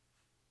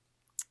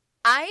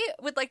 I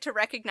would like to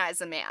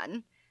recognize a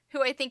man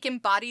who I think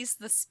embodies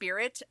the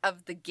spirit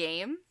of the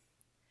game.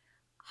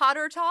 Hot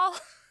or tall?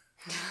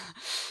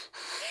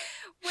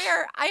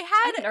 Where I'm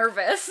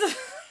nervous.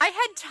 I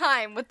had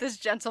time with this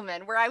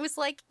gentleman where I was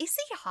like, is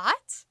he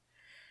hot?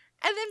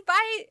 And then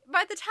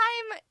by the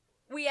time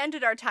we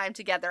ended our time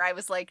together, I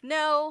was like,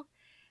 no.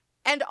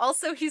 And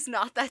also, he's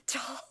not that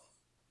tall.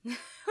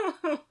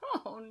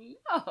 Oh,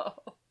 no.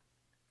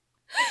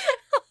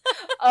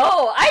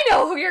 Oh, I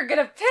know who you're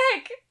gonna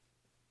pick.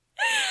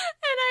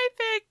 And I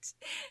picked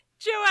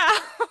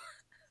Joao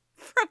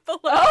from Below.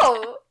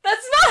 Oh,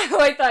 that's not who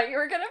I thought you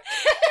were gonna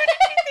pick. Who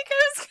did you think I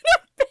was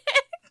gonna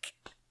pick?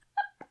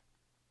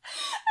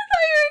 I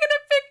thought you were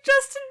gonna pick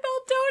Justin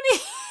Baldoni.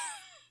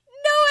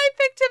 No, I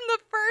picked him the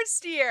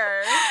first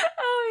year.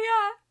 Oh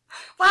yeah.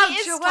 Wow,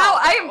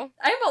 Joao,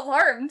 I'm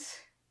alarmed.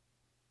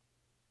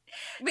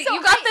 But So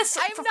you got this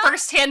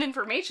first-hand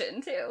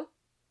information too.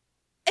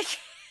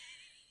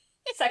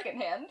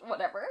 Second-hand,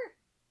 whatever.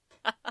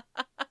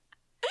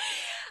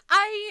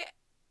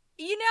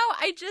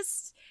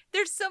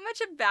 There's so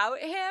much about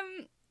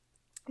him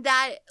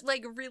that,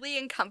 like, really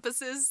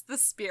encompasses the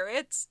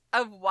spirit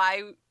of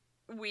why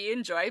we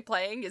enjoy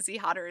playing Is He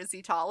Hot or Is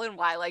He Tall, and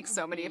why, like,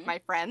 so many of my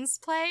friends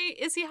play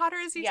Is He Hot or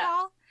Is He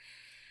Tall?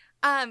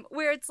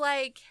 Where it's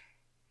like,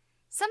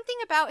 something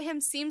about him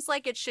seems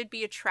like it should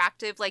be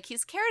attractive. Like,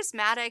 he's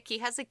charismatic, he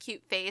has a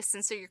cute face,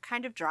 and so you're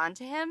kind of drawn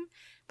to him,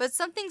 but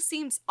something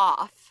seems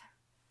off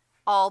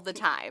all the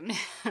time.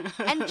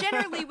 And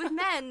generally with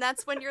men,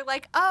 that's when you're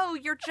like, oh,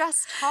 you're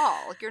just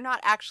tall. You're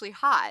not actually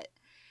hot.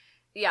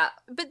 Yeah.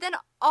 But then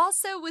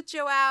also with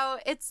Joao,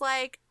 it's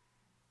like,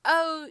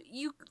 oh,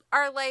 you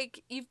are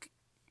like,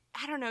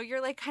 I don't know,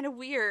 you're like kind of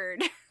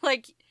weird.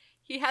 Like,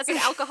 he has an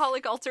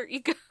alcoholic alter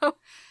ego.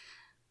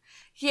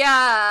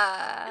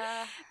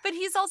 Yeah. But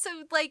he's also,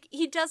 like,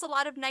 he does a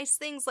lot of nice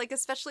things, like,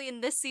 especially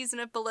in this season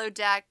of Below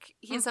Deck,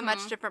 he's a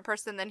much different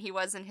person than he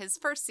was in his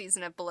first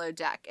season of Below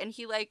Deck. And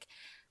he, like,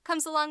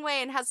 comes a long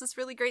way and has this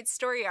really great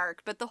story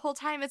arc, but the whole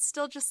time it's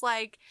still just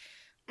like,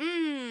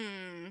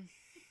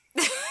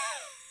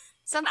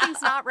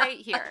 something's not right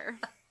here.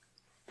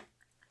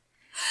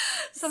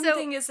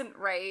 Something isn't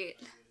right.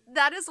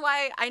 That is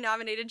why I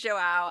nominated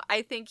Joao.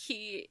 I think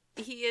he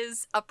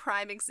is a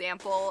prime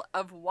example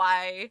of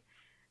why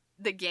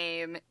the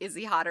game Is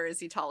He Hot or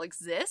Is He Tall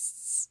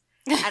exists,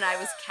 and I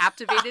was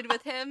captivated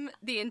with him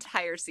the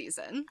entire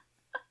season.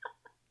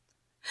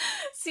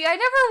 See, I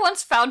never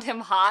once found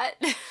him hot.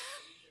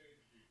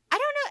 I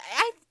don't know.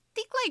 I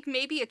think, like,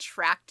 maybe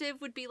attractive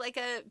would be, like,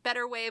 a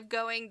better way of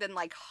going than,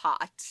 like,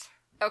 hot.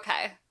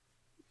 Okay.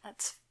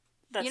 That's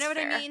you know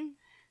fair. what I mean?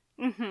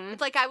 Mm-hmm.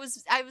 Like, I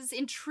was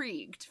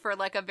intrigued for,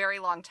 like, a very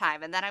long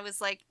time, and then I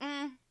was like,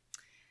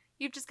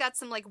 you've just got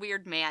some, like,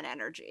 weird man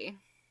energy.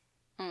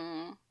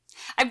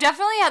 I've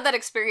definitely had that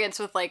experience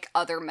with, like,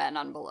 other men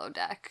on Below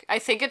Deck. I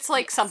think it's,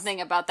 like, something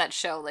about that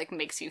show, like,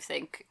 makes you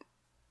think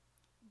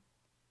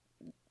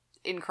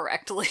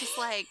incorrectly. Just,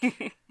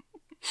 like...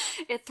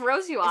 It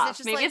throws you off.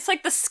 Maybe like... it's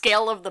like the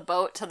scale of the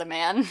boat to the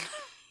man.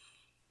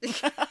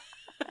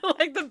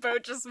 Like the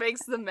boat just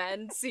makes the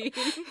men seem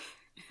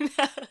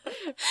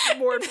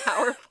more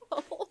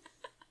powerful.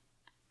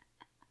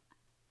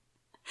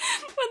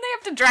 When they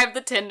have to drive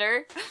the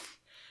Tinder.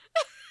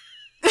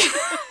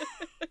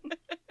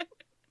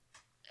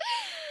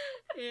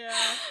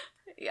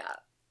 Yeah.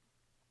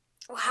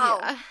 Wow.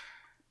 Yeah.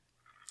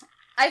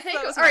 I think,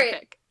 that was alright.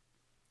 pick.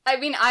 I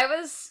mean, I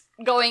was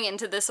going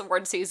into this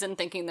award season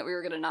thinking that we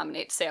were going to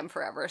nominate Sam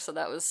forever, so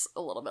that was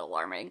a little bit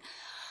alarming.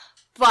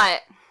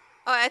 But...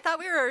 Oh, I thought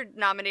we were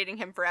nominating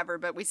him forever,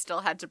 but we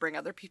still had to bring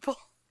other people.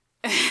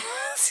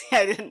 See,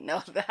 I didn't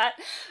know that.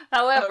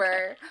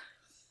 However,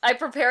 I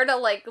prepared a,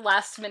 like,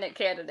 last-minute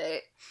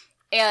candidate,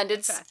 and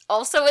it's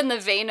also in the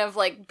vein of,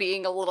 like,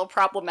 being a little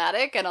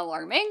problematic and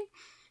alarming.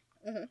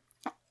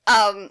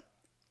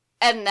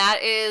 And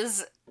that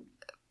is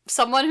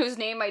someone whose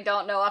name I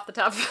don't know off the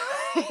top of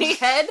my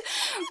head,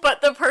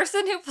 but the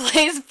person who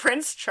plays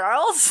Prince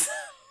Charles.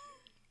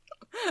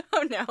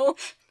 Oh no.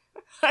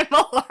 I'm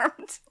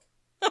alarmed.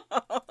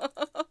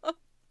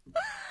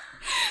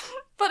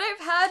 But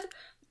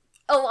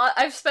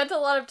I've spent a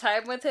lot of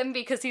time with him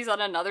because he's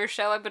on another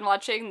show I've been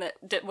watching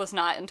that was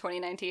not in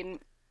 2019,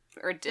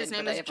 or did. His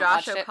name but I is haven't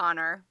Josh watched it.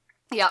 O'Connor.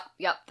 Yep,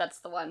 that's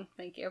the one.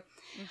 Thank you.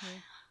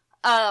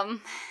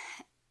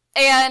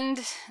 And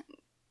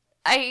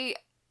I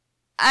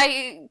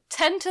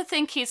tend to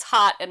think he's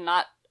hot and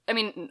not, I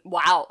mean,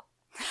 wow.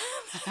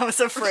 That was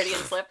a Freudian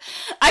slip.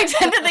 I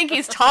tend to think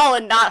he's tall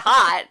and not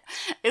hot,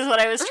 is what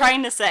I was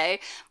trying to say.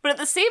 But at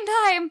the same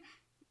time,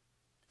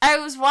 I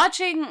was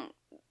watching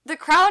The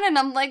Crown and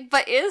I'm like,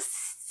 but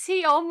is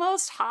he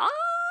almost hot?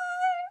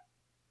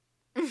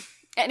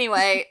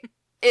 Anyway,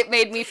 it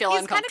made me feel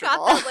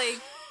uncomfortable. He's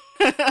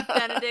kind of got that, like,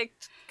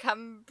 Benedict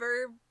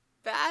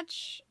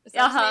Cumberbatch? Is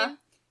that his name?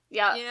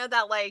 Yeah. You know,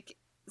 that, like,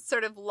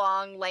 sort of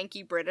long,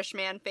 lanky British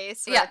man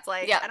face where it's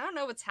like, I don't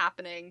know what's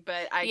happening,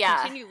 but I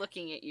continue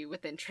looking at you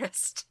with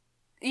interest.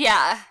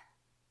 Yeah.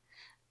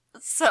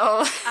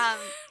 So...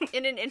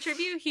 in an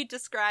interview, he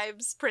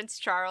describes Prince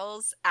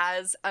Charles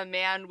as a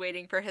man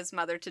waiting for his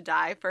mother to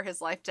die for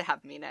his life to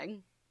have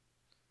meaning.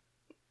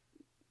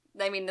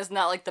 I mean, isn't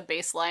that like the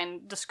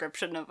baseline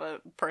description of a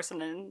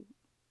person in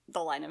the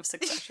line of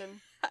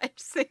succession? I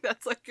just think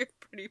that's like a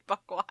pretty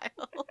buck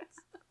wild.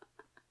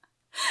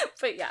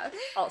 But yeah,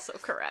 also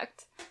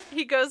correct.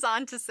 He goes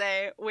on to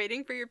say,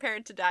 waiting for your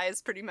parent to die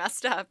is pretty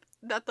messed up.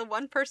 That the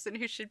one person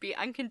who should be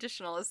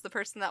unconditional is the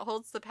person that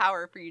holds the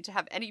power for you to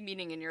have any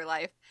meaning in your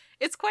life.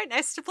 It's quite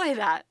nice to play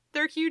that.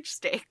 They're huge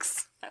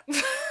stakes.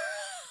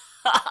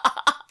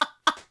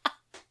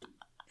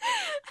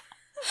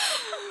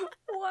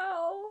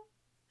 Wow.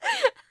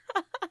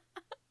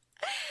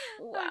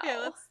 Wow.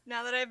 Okay,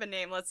 now that I have a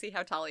name, let's see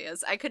how tall he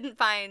is. I couldn't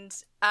find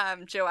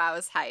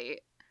Joao's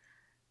height.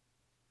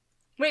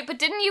 Wait, but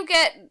didn't you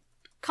get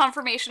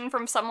confirmation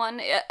from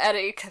someone at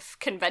a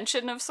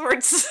convention of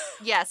sorts?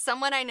 Yeah,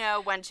 someone I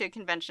know went to a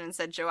convention and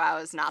said Joao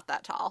is not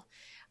that tall.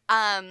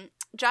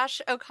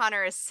 Josh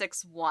O'Connor is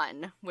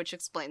 6'1", which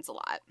explains a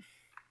lot.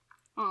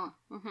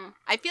 Mm-hmm.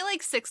 I feel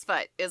like 6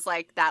 foot is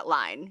like that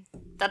line.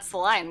 That's the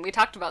line. We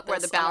talked about this where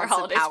the on our balance of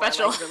holiday power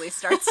special. like, really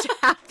starts to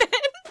happen.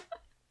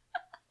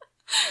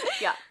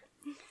 Yeah.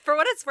 For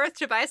what it's worth,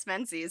 Tobias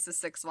Menzies is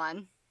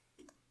 6'1".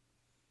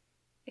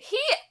 He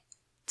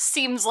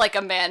seems like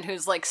a man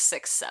who's like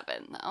 6'7",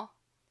 though.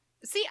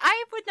 See,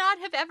 I would not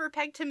have ever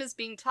pegged him as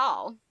being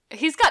tall.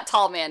 He's got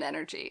tall man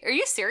energy. Are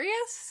you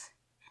serious?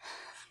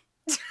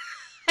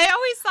 I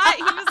always thought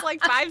he was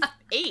like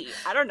 5'8".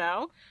 I don't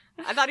know.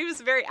 I thought he was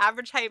a very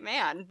average height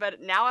man,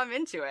 but now I'm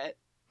into it.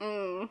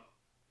 Mm.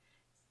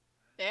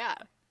 Yeah.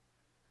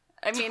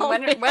 I mean,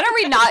 when are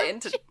we not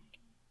into...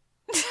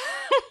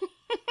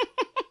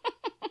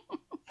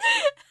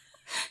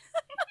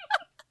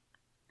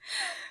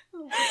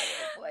 Oh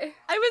boy.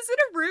 I was in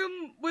a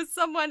room with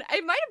someone,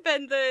 it might have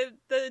been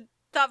the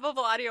Thought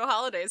Bubble Audio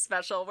Holiday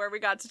special where we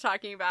got to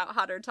talking about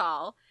hot or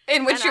tall.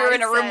 In which and you were I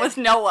in a room said- with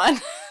no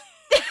one.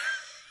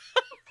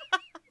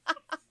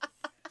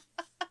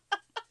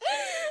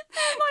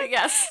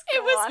 Yes. It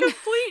go was on.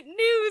 complete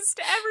news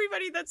to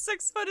everybody that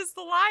 6 foot is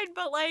the line,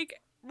 but like,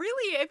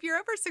 really, if you're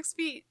over 6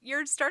 feet,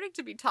 you're starting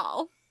to be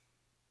tall.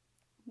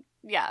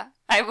 Yeah,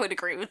 I would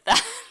agree with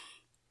that.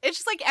 It's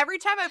just like every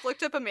time I've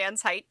looked up a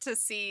man's height to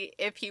see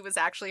if he was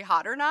actually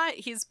hot or not,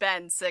 he's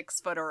been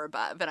 6 foot or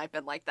above, and I've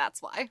been like,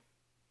 that's why.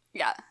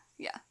 Yeah.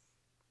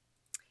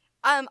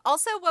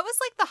 Also, what was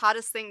like the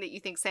hottest thing that you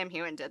think Sam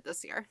Heughan did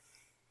this year?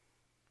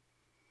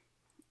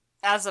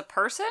 As a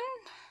person?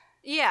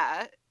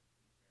 Yeah.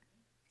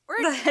 Or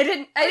I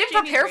didn't Jamie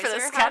prepare for Fraser,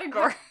 this how-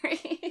 category.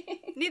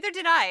 Neither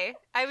did I.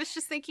 I was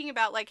just thinking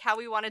about like how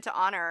we wanted to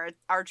honor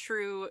our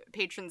true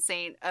patron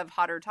saint of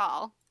hot or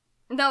tall.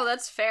 No,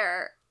 that's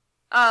fair.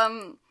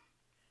 I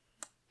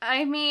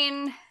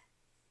mean,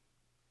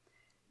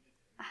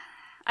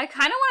 I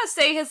kind of want to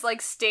say his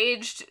like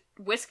staged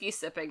whiskey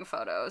sipping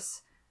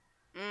photos.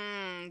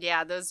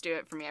 Yeah, those do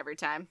it for me every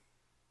time.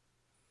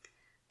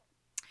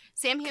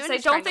 Sam Heughan. I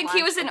is don't trying to think he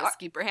launch was a in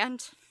whiskey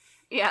brand.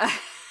 Yeah,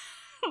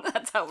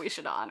 that's how we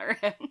should honor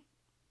him.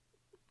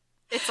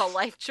 It's a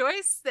life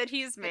choice that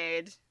he's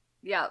made.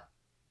 Yep.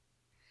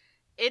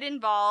 It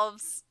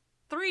involves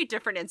 3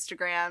 different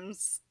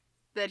Instagrams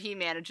that he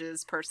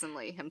manages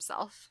personally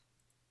himself.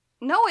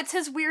 No, it's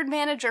his weird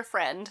manager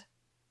friend.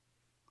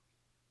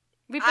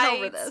 We've been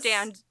over this.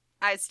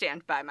 I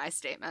stand by my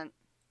statement.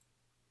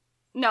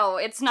 No,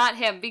 it's not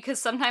him, because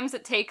sometimes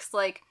it takes,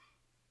 like,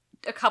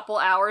 a couple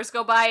hours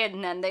go by,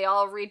 and then they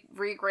all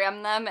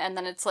regram them, and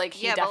then it's like,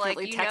 he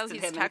definitely he's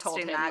texted him and told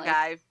texting him, that like,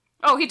 guy.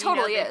 oh, he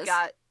totally they've is.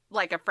 got,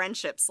 like, a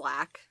friendship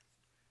Slack.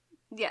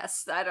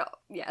 Yes,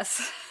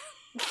 yes.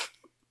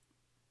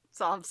 That's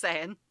all I'm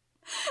saying.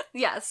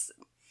 Yes.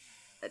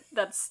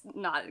 That's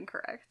not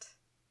incorrect.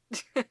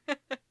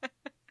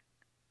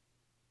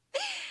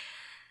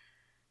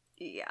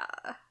 Yeah.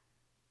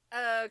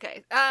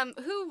 Okay.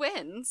 Who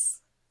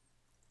wins?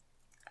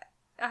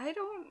 I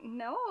don't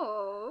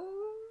know.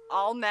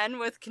 All men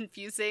with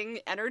confusing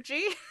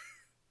energy?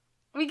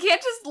 We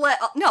can't just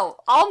no,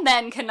 all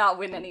men cannot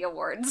win any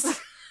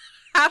awards.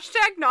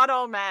 Hashtag not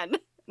all men.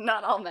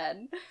 Not all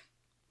men.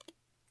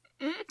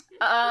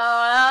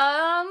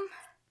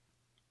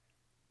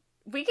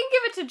 We can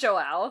give it to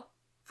Joao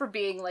for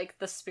being, like,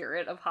 the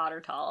spirit of hot or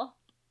tall.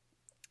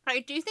 I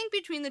do think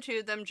between the two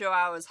of them,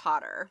 Joao is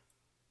hotter.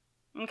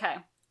 Okay.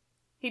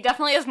 He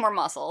definitely has more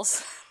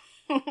muscles.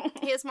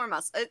 He has more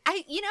muscle.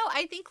 I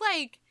think,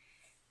 like,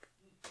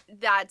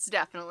 that's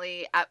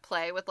definitely at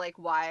play with, like,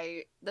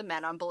 why the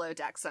men on Below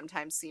Deck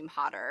sometimes seem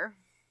hotter.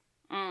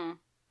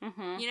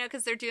 Mm-hmm. You know,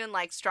 because they're doing,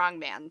 like,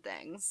 strongman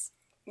things.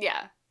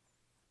 Yeah.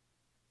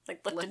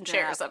 Like lifting Lifting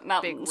chairs up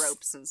mountains. Big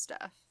ropes and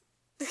stuff.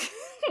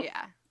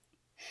 Yeah.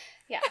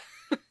 Yeah.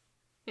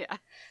 Yeah.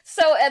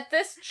 So at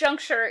this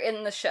juncture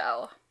in the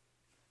show,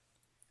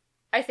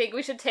 I think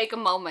we should take a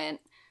moment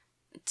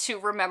to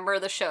remember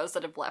the shows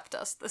that have left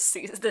us this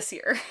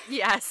year.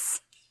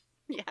 Yes.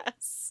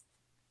 Yes.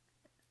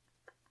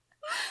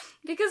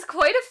 Because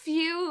quite a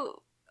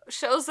few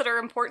shows that are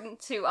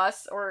important to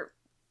us, or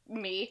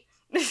me,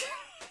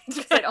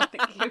 because I don't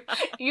think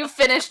you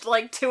finished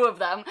like 2 of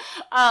them,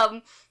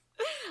 I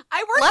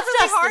worked left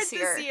really us hard this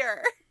this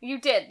year. You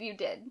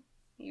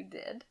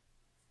did.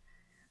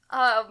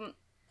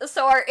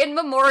 So our in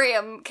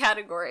memoriam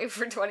category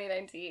for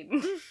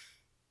 2019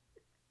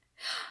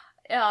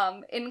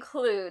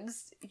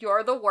 includes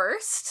You're the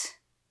Worst,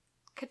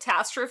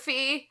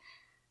 Catastrophe,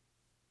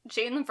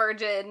 Jane the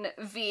Virgin,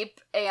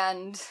 Veep,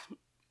 and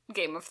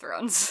Game of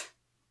Thrones.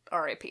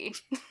 R.I.P.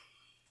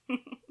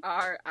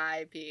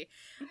 R.I.P.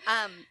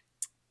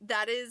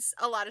 That is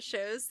a lot of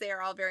shows. They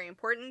are all very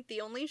important.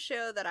 The only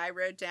show that I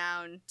wrote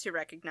down to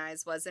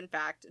recognize was, in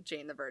fact,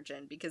 Jane the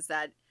Virgin, because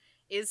that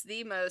is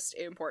the most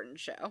important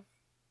show.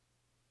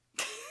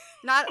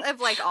 Not of,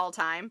 like, all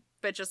time,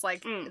 but just,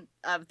 like,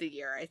 of the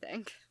year, I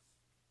think.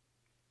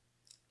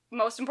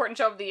 Most important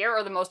show of the year,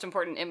 or the most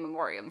important in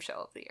memoriam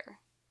show of the year?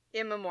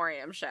 In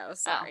memoriam show,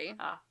 sorry.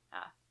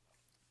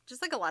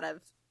 Just, like, a lot of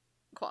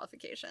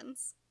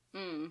qualifications.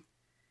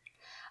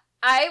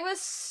 I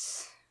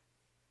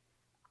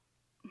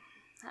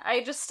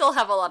just still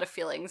have a lot of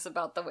feelings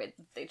about the way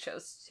that they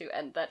chose to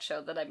end that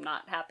show that I'm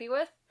not happy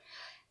with.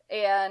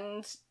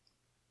 And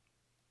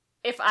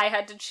if I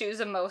had to choose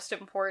a most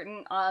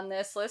important on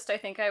this list, I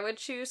think I would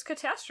choose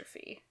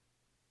Catastrophe.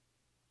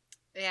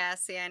 Yeah,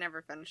 see, I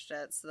never finished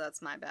it, so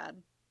that's my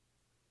bad.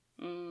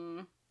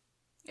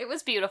 It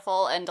was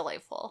beautiful and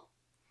delightful.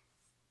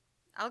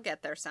 I'll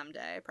get there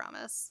someday, I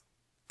promise.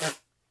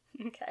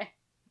 Okay.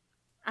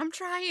 I'm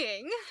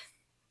trying.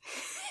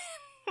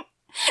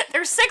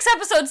 There's 6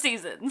 episode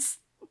seasons.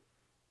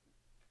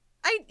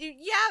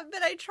 Yeah,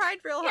 but I tried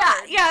real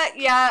hard.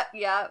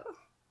 Yeah.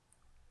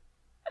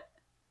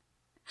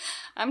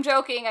 I'm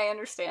joking, I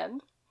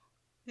understand.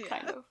 Yeah.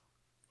 Kind of.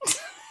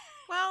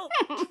 Well.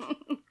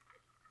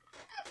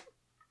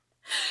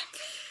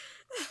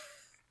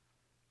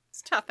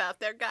 It's tough out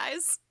there,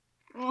 guys.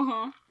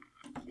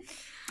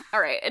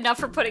 Alright, enough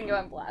for putting you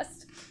on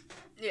blast.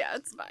 Yeah,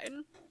 it's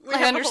fine. We I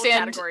have understand. a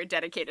whole category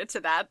dedicated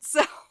to that,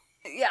 so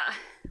Yeah,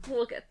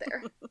 we'll get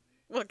there.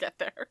 we'll get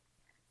there.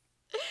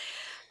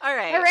 All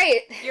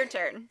right. Your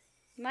turn.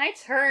 My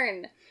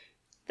turn.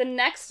 The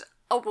next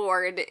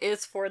award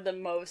is for the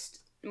most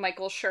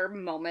Michael Schur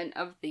moment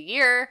of the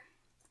year,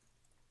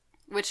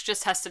 which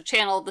just has to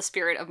channel the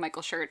spirit of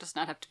Michael Schur. It does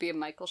not have to be a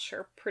Michael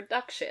Schur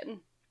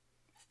production.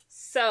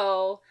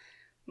 So,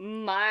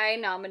 my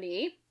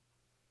nominee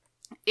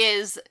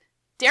is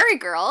Dairy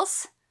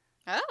Girls.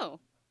 Oh.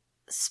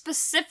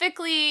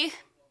 Specifically,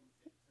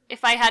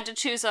 if I had to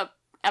choose a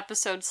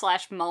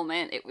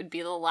episode/moment, it would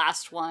be the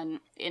last one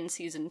in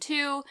season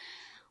 2,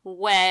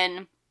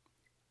 when,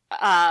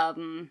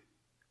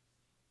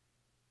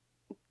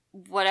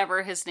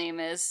 whatever his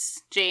name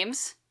is,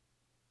 James?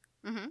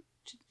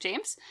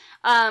 James?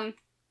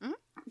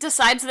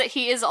 Decides that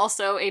he is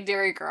also a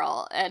Dairy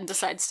Girl and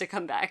decides to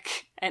come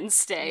back and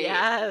stay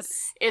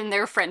in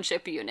their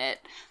friendship unit.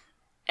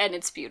 And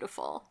it's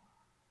beautiful.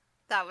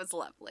 That was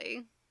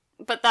lovely.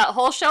 But that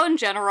whole show in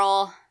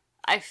general,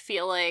 I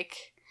feel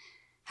like,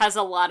 has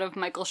a lot of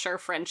Michael Schur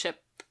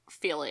friendship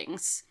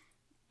feelings,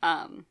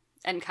 and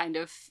kind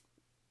of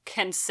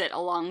can sit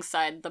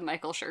alongside the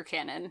Michael Schur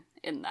canon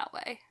in that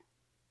way.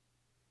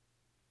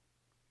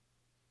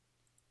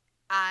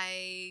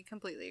 I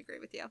completely agree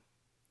with you.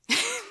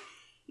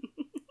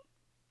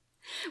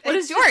 What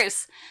is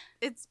yours?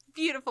 It's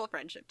beautiful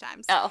friendship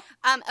times. Oh.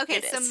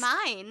 Okay, so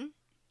mine...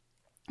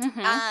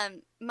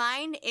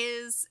 mine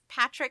is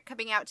Patrick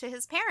coming out to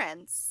his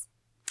parents.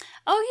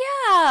 Oh,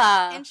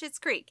 yeah! In Schitt's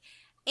Creek.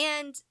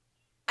 And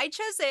I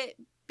chose it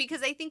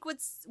because I think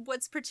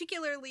what's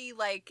particularly,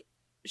 like,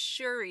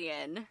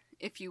 Schurian,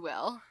 if you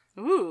will,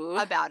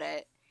 about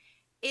it,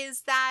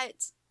 is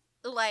that,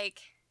 like,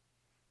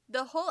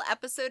 the whole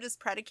episode is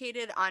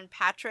predicated on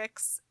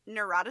Patrick's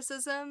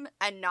neuroticism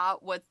and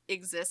not what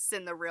exists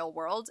in the real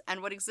world.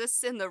 And what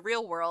exists in the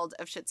real world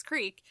of Schitt's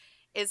Creek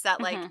is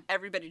that, like,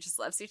 everybody just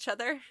loves each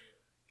other.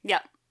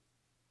 Yep.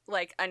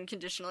 like,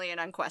 unconditionally and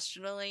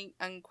unquestionably,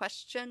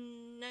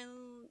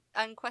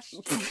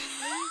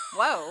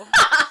 whoa.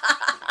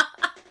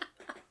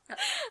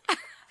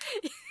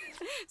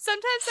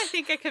 Sometimes I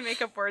think I can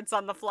make up words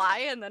on the fly,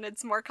 and then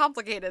it's more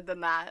complicated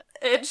than that.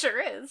 It sure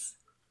is.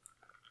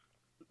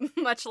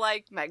 Much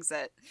like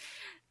Megxit.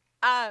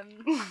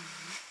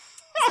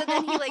 So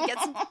then he, like,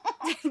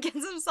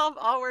 gets himself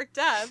all worked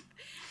up,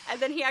 and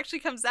then he actually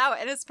comes out,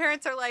 and his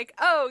parents are like,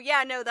 oh,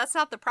 yeah, no, that's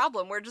not the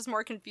problem. We're just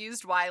more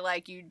confused why,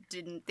 like, you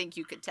didn't think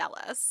you could tell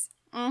us.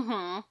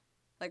 Mm-hmm.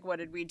 Like, what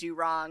did we do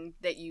wrong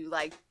that you,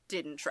 like,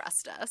 didn't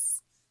trust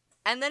us?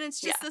 And then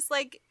it's just this,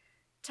 like,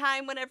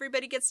 time when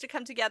everybody gets to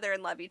come together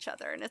and love each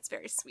other, and it's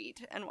very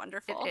sweet and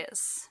wonderful. It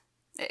is.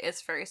 It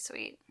is very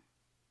sweet.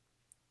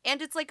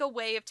 And it's, like, a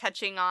way of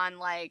touching on,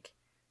 like,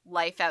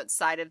 life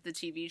outside of the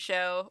TV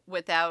show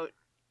without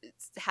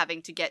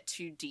having to get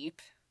too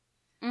deep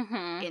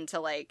into,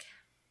 like,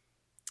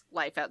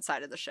 life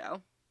outside of the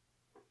show.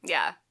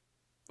 Yeah.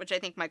 Which I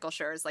think Michael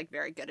Schur is, like,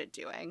 very good at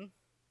doing.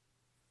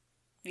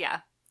 Yeah,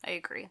 I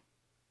agree.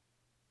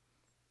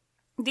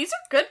 These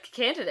are good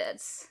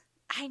candidates.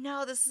 I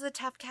know, this is a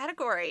tough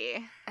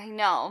category. I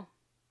know.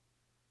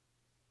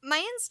 My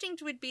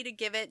instinct would be to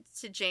give it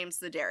to James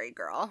the Dairy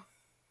Girl.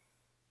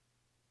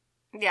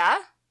 Yeah?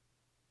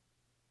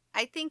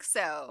 I think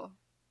so.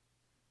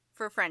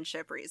 For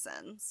friendship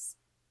reasons.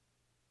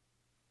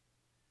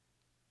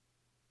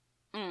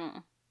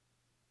 I'm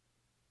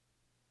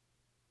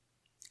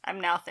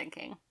now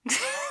thinking.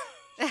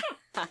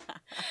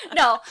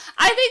 No,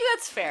 I think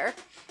that's fair.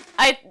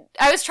 I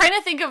was trying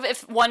to think of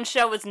if one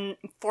show was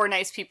for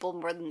nice people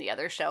more than the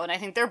other show, and I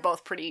think they're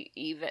both pretty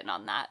even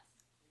on that.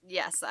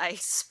 Yes, I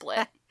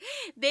split.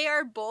 They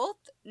are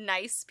both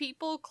nice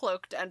people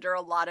cloaked under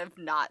a lot of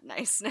not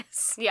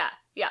niceness. Yeah.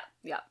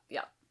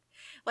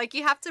 Like,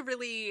 you have to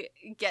really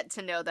get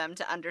to know them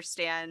to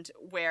understand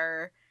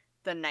where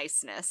the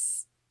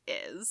niceness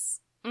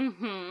is.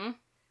 Mm-hmm.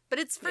 But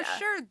it's for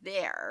sure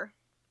there.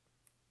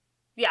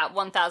 Yeah,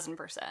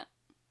 1000%.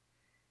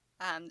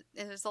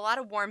 There's a lot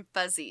of warm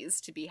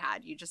fuzzies to be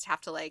had. You just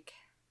have to, like...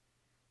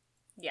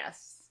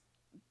 Yes.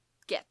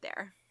 Get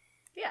there.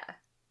 Yeah.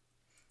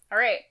 All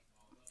right.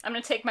 I'm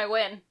going to take my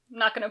win. I'm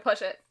not going to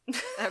push it.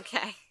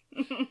 Okay.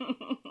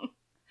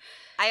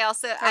 I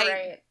also... All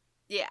right.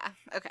 Yeah,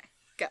 okay.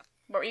 Go.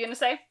 What were you going to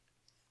say?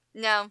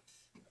 No.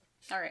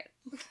 All right.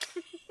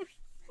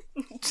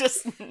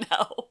 Just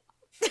no.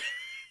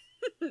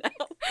 No.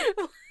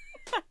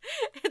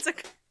 It's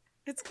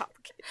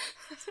complicated.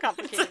 It's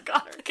complicated. It's a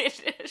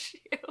complicated issue.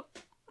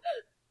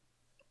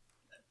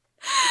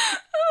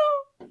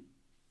 What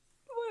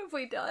have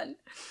we done?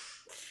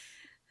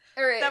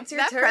 All right,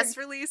 that press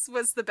release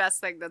was the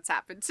best thing that's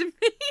happened to me.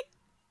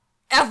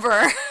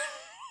 Ever.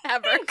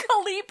 Ever.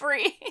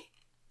 Calibri.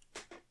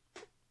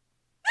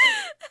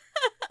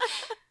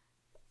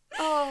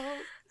 Oh.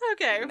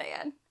 Okay.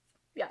 Man.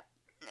 Yeah.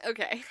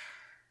 Okay.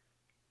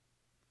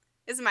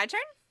 Is it my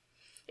turn?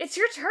 It's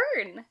your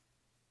turn.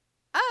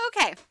 Oh,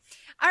 okay.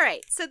 All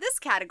right. So this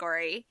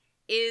category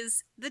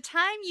is the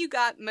time you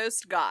got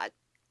most got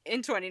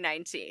in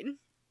 2019.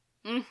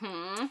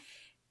 Mm-hmm.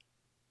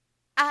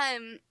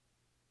 And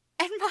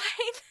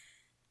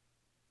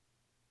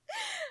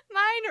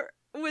mine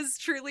was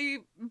truly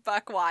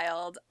buck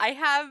wild. I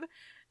have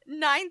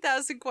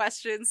 9,000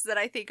 questions that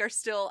I think are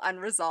still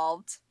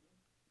unresolved.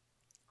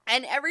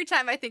 And every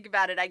time I think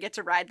about it, I get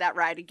to ride that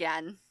ride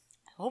again.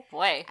 Oh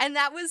boy. And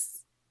that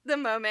was the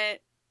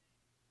moment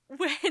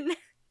when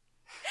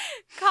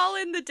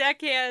Colin the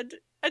deckhand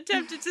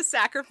attempted to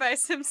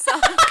sacrifice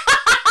himself to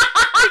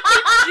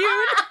keep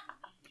June,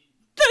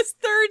 the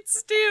third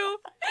stew,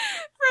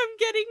 from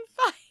getting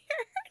fired.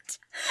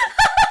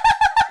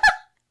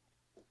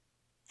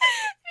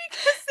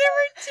 Because there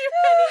were too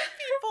many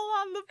people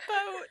on the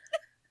boat.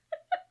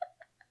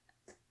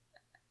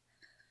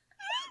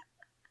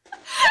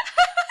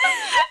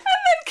 And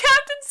then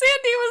Captain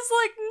Sandy was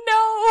like,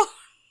 no.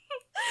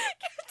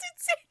 Captain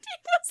Sandy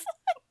was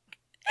like,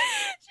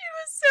 she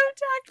was so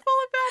tactful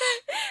about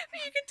it. But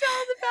you could tell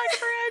in the back of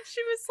her head,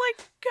 she was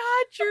like,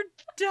 God, you're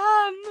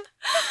dumb.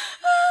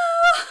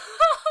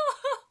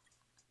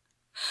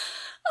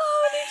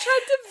 Oh, and he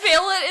tried to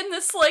veil it in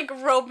this, like,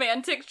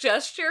 romantic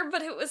gesture,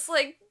 but it was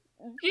like,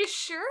 you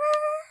sure?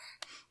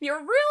 You're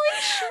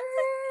really sure?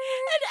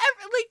 And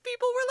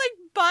people were like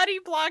body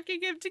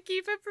blocking him to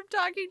keep him from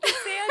talking to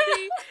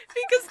Sandy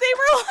because they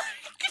were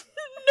like,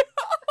 no.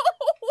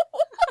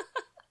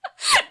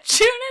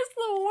 June is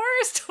the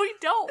worst. We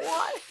don't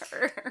want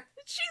her.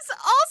 She's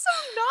also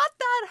not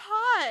that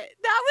hot.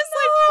 That was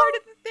like part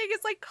of the thing.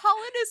 Is like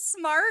Colin is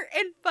smart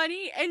and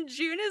funny, and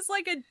June is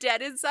like a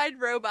dead inside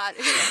robot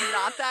who's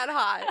not that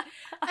hot.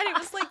 And it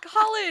was like,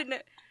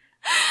 Colin,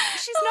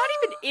 she's not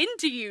even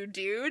into you,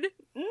 dude.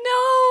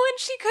 No, and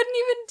she couldn't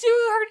even do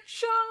her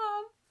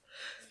job.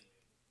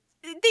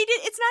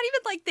 It's not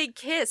even like they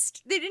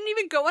kissed. They didn't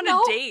even go on a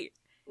date.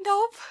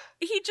 Nope.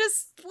 He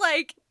just,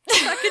 like,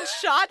 fucking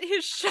shot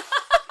his shot.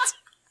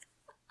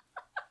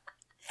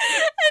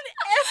 And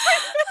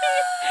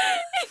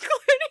everybody,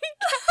 including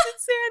Captain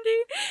Sandy,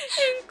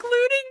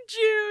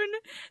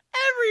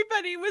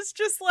 Johnny was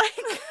just like,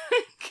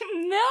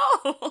 no.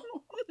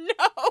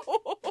 no.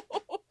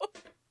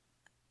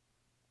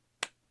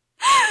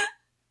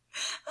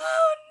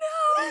 Oh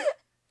no.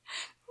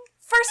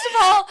 First of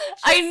all,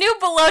 I knew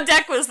Below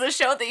Deck was the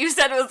show that you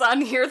said was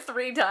on here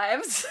 3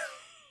 times.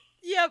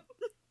 Yep.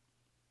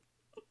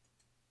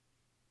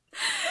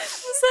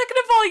 Second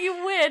of all,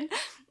 you win.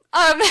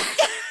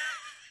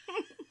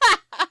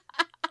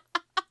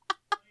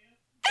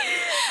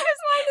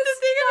 The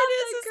thing of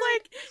it is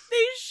like,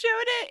 they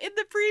showed it in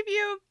the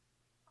preview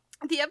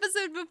the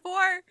episode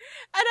before, and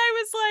I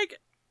was like,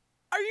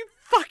 are you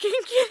fucking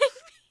kidding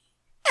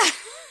me?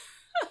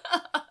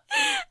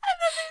 And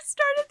then they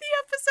started the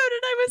episode,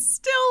 and I was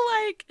still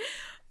like,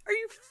 are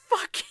you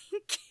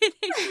fucking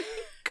kidding me,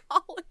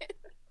 Colin?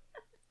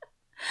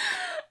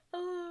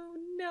 Oh,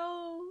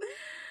 no.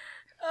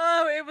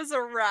 Oh, it was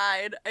a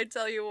ride, I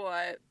tell you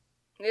what.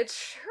 It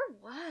sure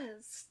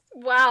was.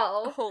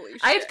 Wow. Holy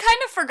shit. I'd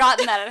kind of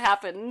forgotten that it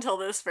happened until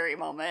this very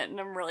moment, and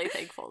I'm really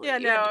thankful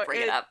that you had to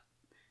bring it up.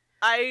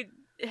 I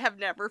have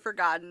never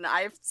forgotten.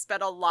 I've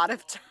spent a lot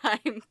of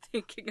time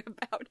thinking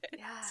about it.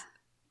 Yeah.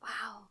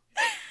 Wow.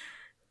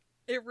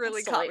 It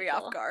really That's caught me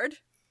delightful. off guard.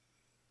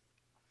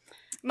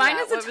 Mine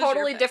Yeah, is what a was your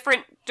totally pick?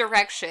 different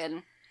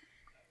direction.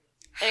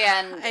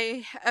 And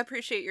I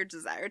appreciate your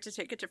desire to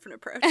take a different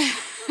approach.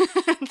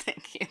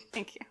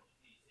 thank you.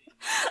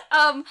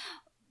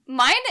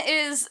 Mine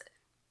is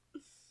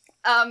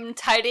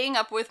tidying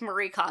up with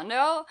Marie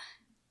Kondo,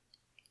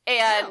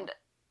 and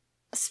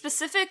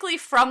specifically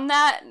from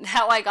that,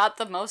 how I got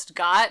the most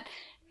got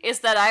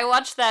is that I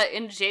watched that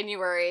in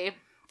January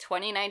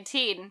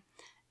 2019,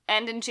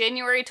 and in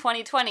January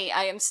 2020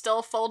 I am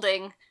still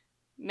folding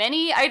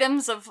many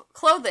items of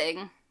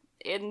clothing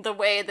in the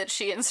way that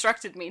she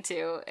instructed me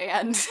to,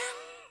 and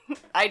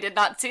I did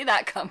not see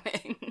that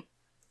coming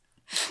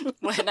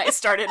when I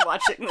started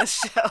watching this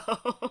show.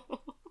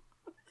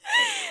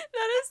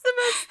 That is the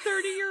most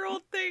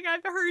 30-year-old thing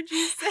I've heard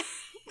you say.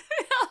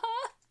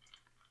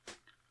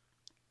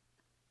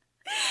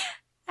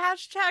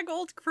 Hashtag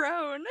old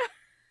crone.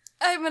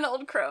 I'm an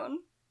old crone.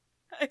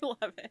 I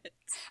love it.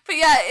 But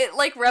yeah, it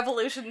like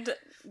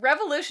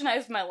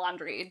revolutionized my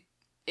laundry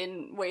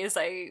in ways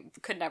I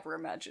could never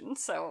imagine,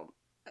 so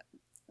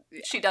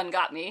she done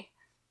got me.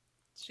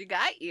 She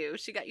got you.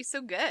 She got you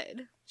so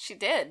good. She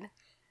did.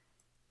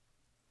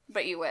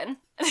 But you win.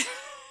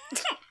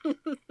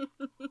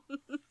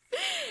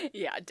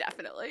 Yeah,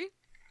 definitely.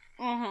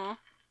 Mm-hmm.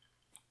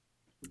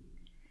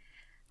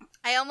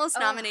 I almost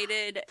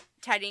nominated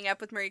Tidying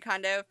Up with Marie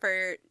Kondo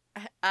for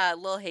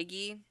Lil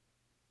Higgy.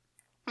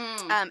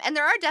 And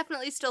there are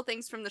definitely still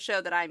things from the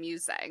show that I'm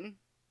using.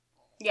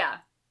 Yeah.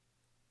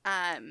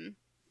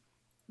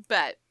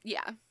 But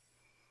yeah.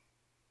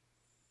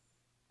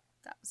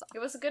 That was all. It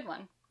was a good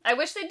one. I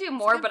wish they'd do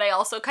more, but I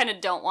also kind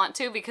of don't want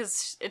to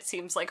because it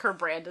seems like her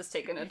brand has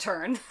taken a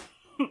turn.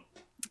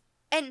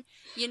 And,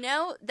 you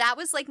know, that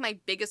was like my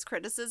biggest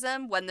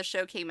criticism when the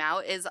show came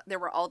out, is there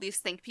were all these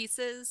think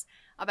pieces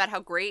about how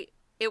great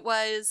it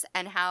was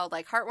and how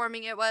like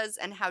heartwarming it was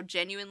and how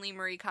genuinely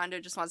Marie Kondo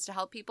just wants to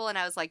help people. And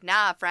I was like,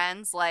 nah,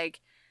 friends,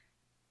 like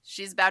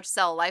she's about to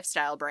sell a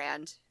lifestyle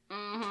brand.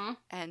 Mm-hmm.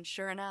 And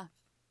sure enough,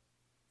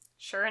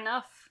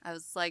 I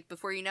was like,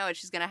 before you know it,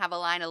 she's going to have a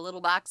line of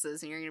little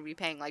boxes and you're going to be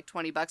paying like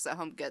 $20 at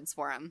Home Goods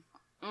for them.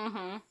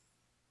 Mm-hmm.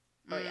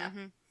 Oh, yeah.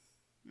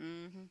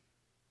 Mm-hmm.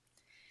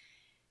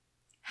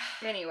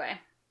 Anyway.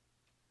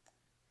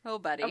 Oh,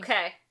 buddy.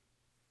 Okay.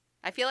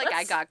 I feel like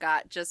I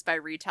got just by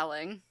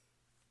retelling.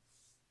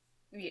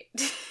 Yeah.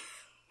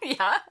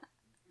 Yeah.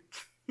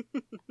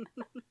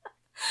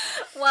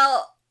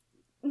 Well,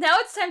 now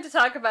it's time to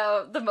talk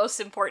about the most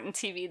important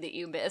TV that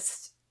you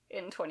missed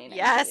in 2019.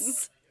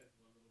 Yes.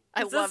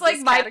 I love like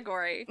this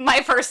category.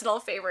 My personal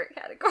favorite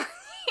category.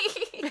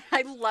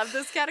 I love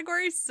this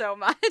category so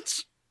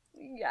much.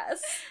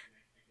 Yes.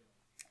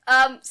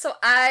 So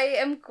I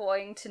am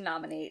going to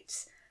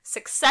nominate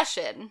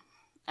Succession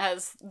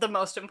as the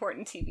most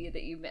important TV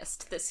that you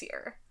missed this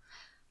year.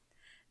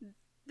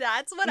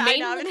 That's what I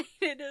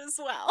nominated as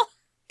well.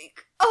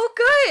 Oh,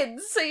 good!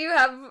 So you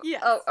have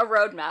a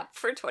roadmap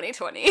for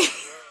 2020.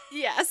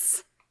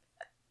 Yes.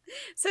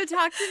 So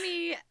talk to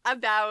me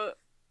about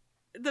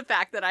the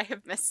fact that I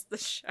have missed the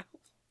show.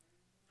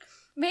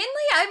 Mainly,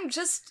 I'm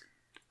just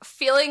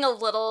feeling a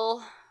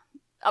little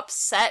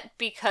upset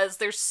because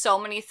there's so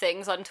many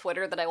things on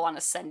Twitter that I want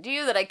to send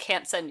you that I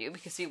can't send you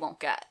because you won't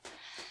get.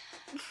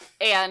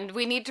 And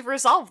we need to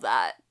resolve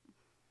that.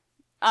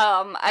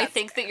 I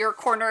think that your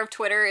corner of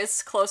Twitter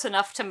is close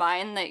enough to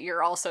mine that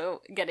you're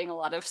also getting a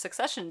lot of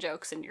Succession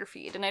jokes in your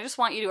feed, and I just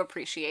want you to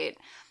appreciate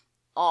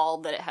all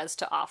that it has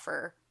to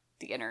offer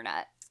the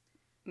internet.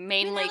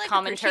 Mainly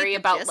commentary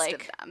about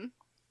like them.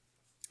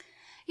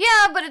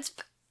 Yeah, but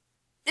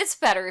it's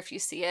better if you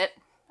see it.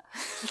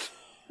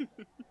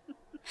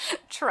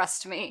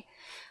 Trust me.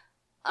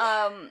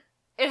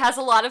 It has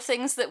a lot of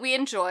things that we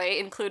enjoy,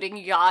 including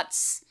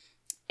yachts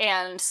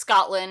and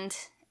Scotland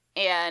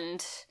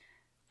and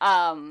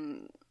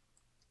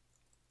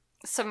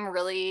some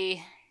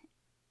really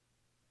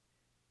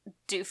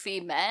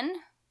doofy men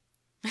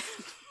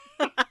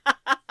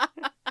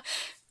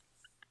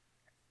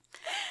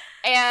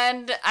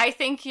And I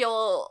think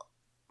you'll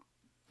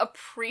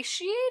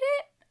appreciate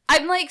it.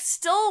 I'm, like,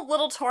 still a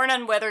little torn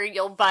on whether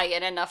you'll buy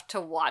in enough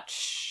to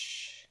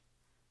watch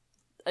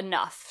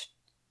enough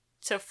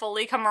to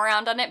fully come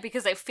around on it,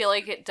 because I feel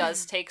like it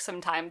does take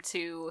some time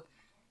to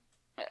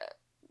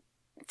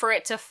for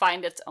it to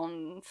find its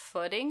own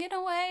footing in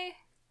a way.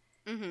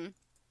 Mm-hmm.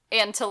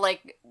 And to,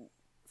 like,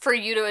 for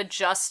you to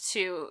adjust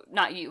to,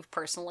 not you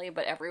personally,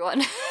 but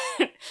everyone,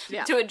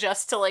 to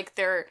adjust to, like,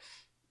 their,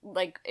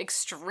 like,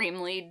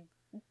 extremely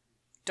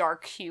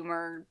dark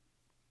humor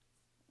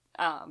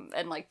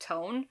and, like,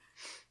 tone.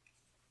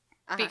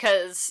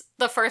 Because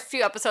the first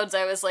few episodes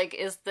I was like,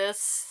 is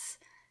this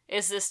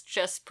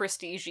just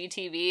prestige-y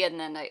TV? And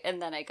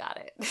then I got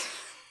it.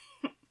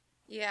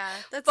 Yeah,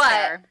 that's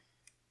fair.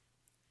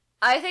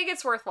 I think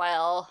it's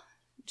worthwhile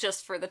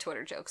just for the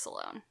Twitter jokes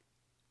alone.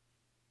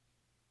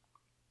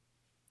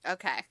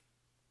 Okay.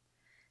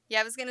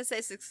 Yeah, I was gonna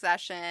say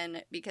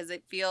Succession because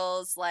it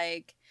feels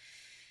like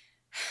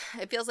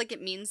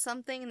it means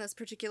something in this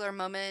particular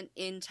moment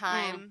in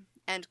time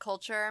and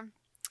culture.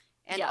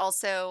 And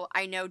also,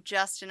 I know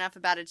just enough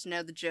about it to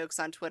know the jokes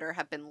on Twitter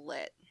have been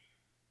lit.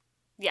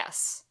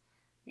 Yes.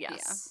 Yeah.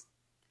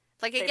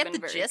 Like, I get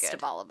the gist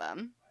of all of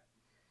them.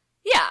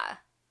 Yeah.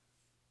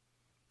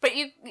 But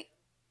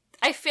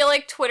I feel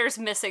like Twitter's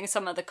missing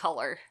some of the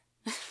color.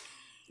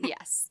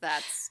 Yes,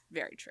 that's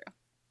very true.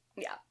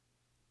 Yeah.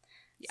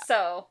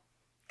 So,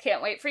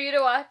 can't wait for you to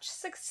watch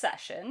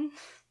Succession.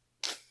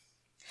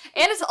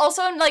 And it's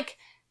also, like,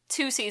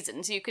 2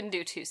 seasons. You can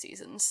do 2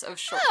 seasons of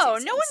short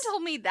seasons. No one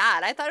told me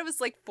that. I thought it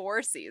was, like,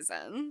 4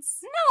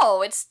 seasons.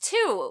 No, it's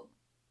 2.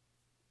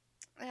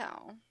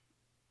 Oh.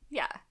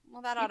 Yeah.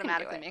 Well, that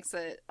automatically makes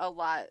it a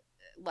lot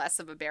less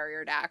of a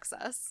barrier to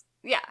access.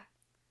 Yeah.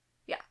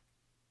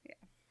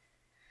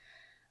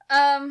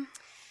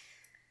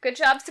 Good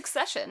job,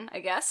 Succession, I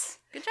guess.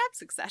 Good job,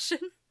 Succession.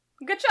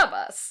 Good job,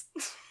 us.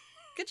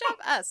 Good job,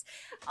 us.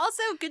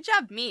 Also, good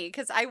job, me,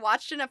 because I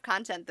watched enough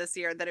content this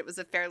year that it was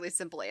a fairly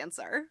simple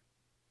answer.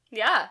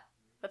 Yeah,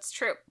 that's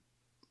true.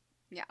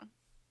 Yeah.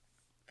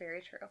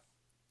 Very true.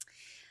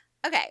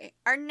 Okay,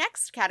 our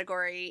next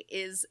category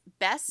is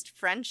Best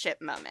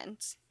Friendship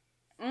Moment.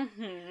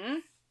 Mm-hmm.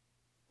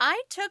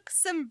 I took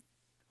some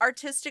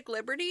artistic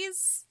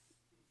liberties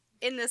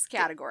in this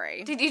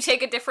category. Did you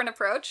take a different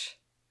approach?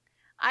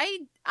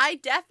 I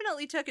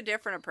definitely took a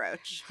different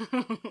approach.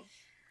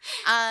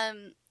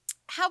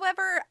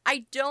 However,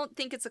 I don't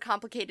think it's a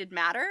complicated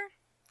matter.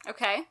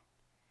 Okay.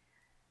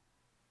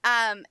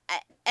 And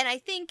I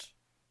think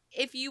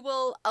if you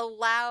will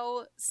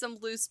allow some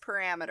loose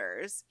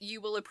parameters,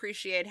 you will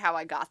appreciate how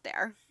I got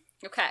there.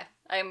 Okay.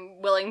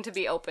 I'm willing to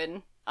be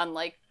open,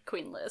 unlike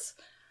Queen Liz.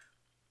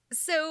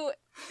 So,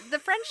 the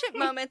friendship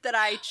moment that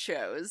I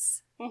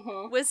chose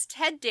was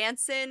Ted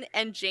Danson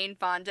and Jane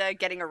Fonda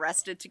getting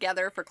arrested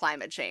together for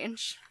climate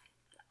change.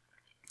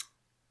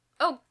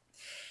 Oh,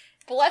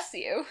 bless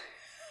you.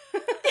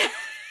 Now,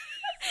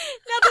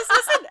 this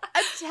isn't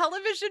a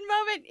television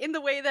moment in the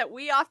way that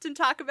we often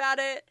talk about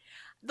it.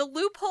 The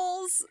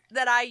loopholes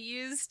that I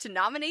used to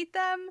nominate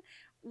them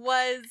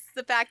was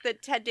the fact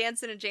that Ted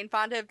Danson and Jane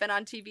Fonda have been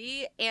on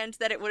TV and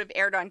that it would have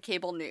aired on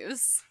cable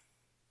news.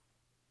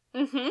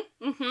 But,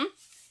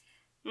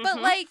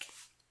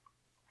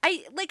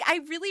 I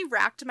really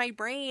racked my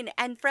brain,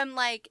 and from,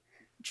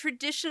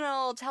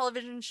 traditional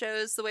television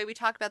shows, the way we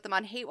talk about them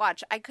on Hate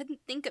Watch, I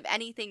couldn't think of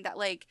anything that,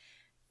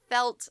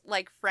 felt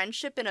like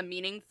friendship in a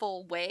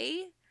meaningful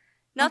way.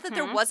 Not that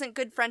there wasn't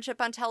good friendship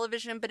on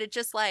television, but it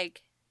just,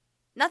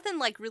 nothing,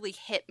 really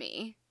hit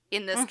me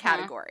in this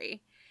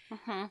category.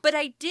 But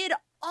I did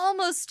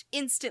almost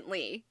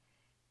instantly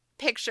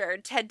picture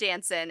Ted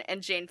Danson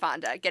and Jane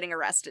Fonda getting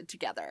arrested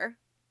together.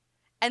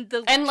 And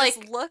the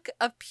look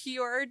of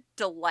pure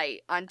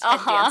delight on Ted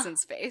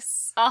Danson's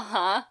face.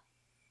 That's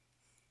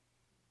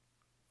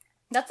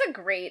a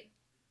great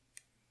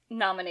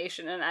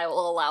nomination, and I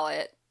will allow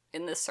it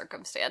in this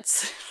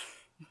circumstance.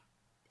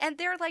 And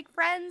they're,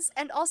 friends,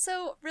 and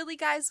also, really,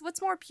 guys,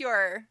 what's more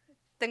pure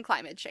than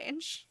climate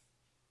change?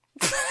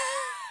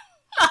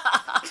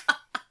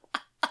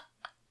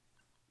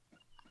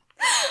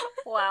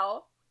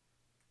 Wow.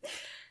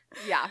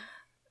 Yeah.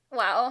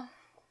 Wow.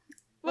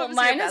 What was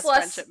your best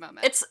friendship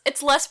moment?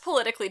 It's less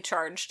politically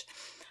charged.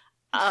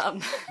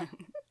 But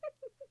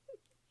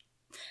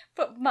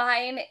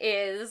mine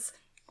is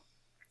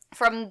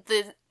from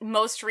the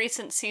most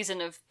recent season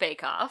of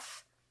Bake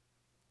Off.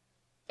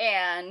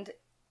 And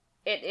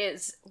it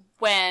is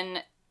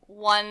when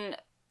one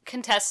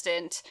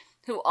contestant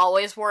who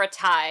always wore a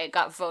tie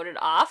got voted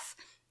off,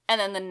 and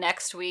then the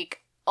next week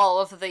all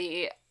of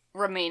the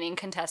remaining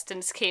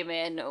contestants came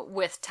in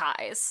with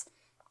ties.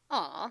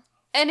 Aw.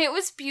 And it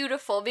was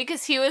beautiful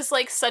because he was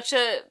such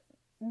a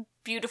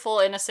beautiful,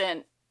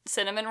 innocent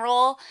cinnamon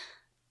roll,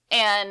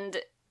 and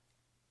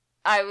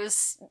I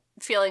was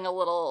feeling a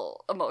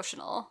little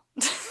emotional.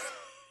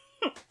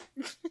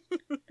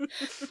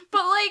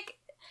 But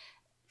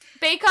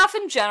Bake Off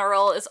in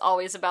general is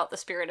always about the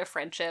spirit of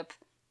friendship.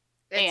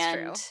 It's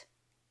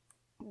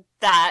true.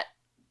 That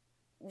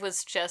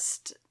was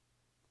just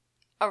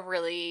a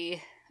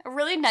really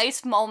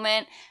nice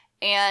moment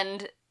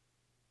and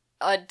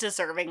a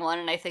deserving one,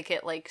 and I think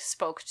it like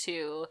spoke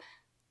to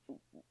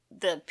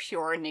the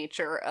pure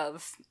nature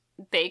of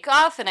Bake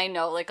Off, and I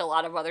know like a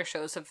lot of other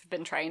shows have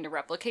been trying to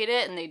replicate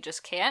it and they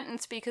just can't, and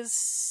it's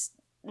because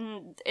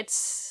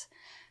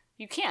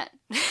you can't.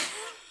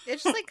 It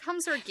just like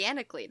comes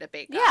organically to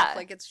Bake Yeah. Off.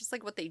 Like it's just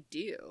like what they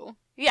do.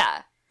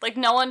 Yeah. Like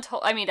no one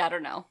told, I mean, I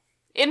don't know.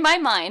 In my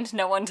mind,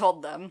 no one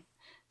told them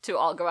to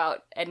all go out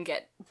and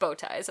get bow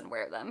ties and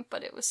wear them,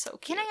 but it was so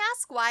cute. Can I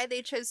ask why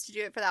they chose to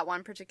do it for that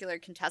one particular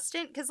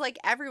contestant? Because, like,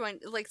 everyone,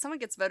 like, someone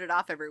gets voted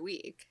off every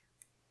week.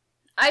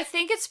 I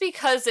think it's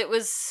because it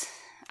was,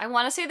 I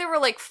want to say there were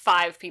like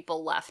 5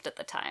 people left at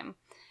the time.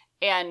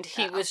 And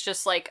he was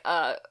just like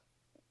a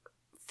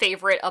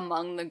favorite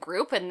among the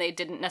group, and they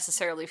didn't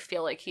necessarily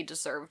feel like he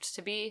deserved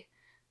to be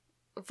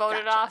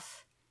voted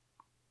off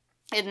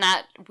in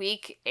that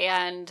week.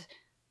 And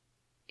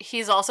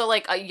he's also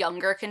like a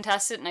younger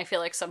contestant, and I feel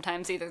like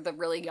sometimes either the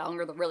really young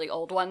or the really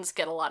old ones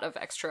get a lot of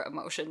extra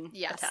emotion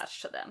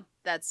attached to them.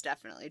 That's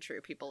definitely true.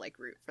 People like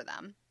root for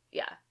them.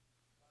 Yeah.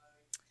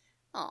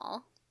 Aw.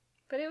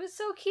 But it was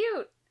so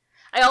cute.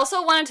 I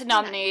also wanted to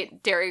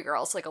nominate Dairy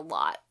Girls like a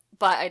lot,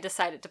 but I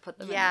decided to put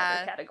them in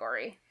another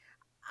category.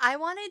 I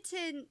wanted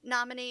to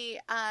nominate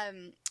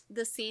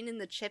the scene in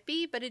the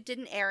Chippy, but it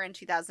didn't air in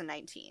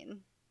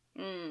 2019.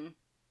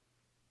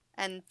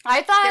 And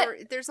I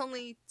thought there's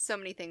only so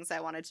many things I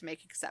wanted to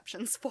make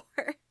exceptions for.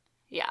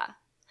 Yeah.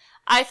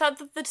 I thought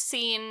that the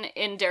scene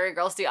in Dairy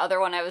Girls, the other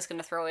one I was going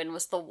to throw in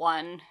was the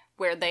one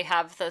where they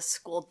have the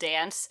school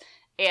dance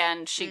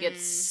and she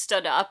gets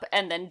stood up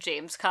and then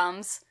James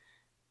comes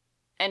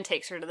and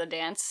takes her to the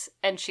dance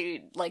and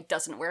she like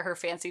doesn't wear her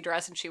fancy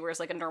dress and she wears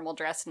like a normal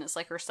dress and is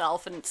like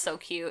herself and it's so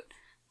cute.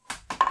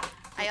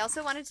 I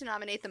also wanted to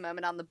nominate the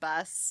moment on the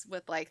bus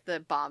with like the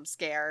bomb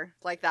scare,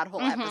 like that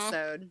whole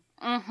episode.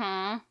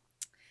 Yeah.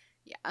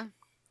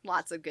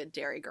 Lots of good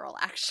Dairy Girl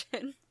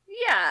action.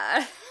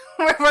 Yeah.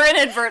 We're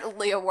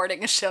inadvertently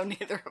awarding a show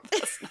neither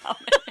of us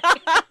nominated.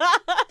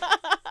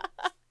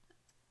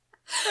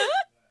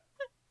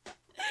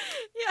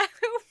 Yeah.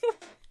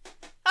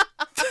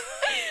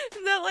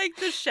 Is that like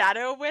the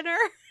shadow winner?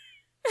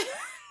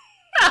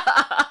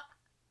 That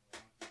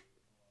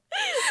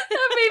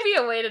may be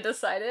a way to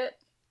decide it.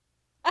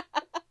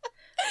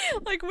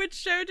 Like, which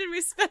show did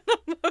we spend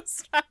the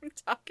most time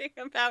talking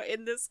about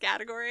in this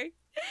category?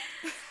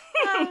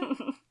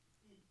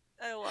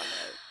 I love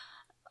it.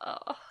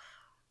 Oh.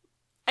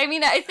 I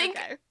mean, I think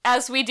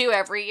as we do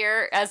every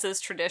year, as is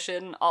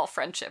tradition, all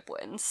friendship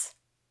wins.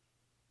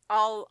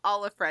 All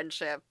of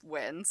friendship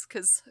wins,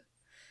 because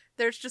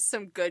there's just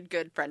some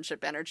good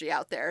friendship energy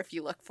out there if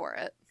you look for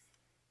it.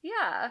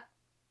 Yeah.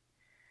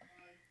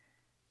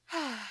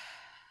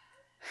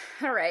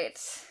 All right.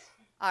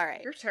 All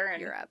right. Your turn.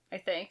 You're up. I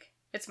think.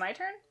 It's my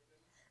turn?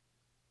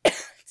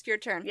 It's your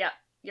turn. Yeah,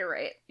 you're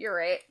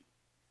right.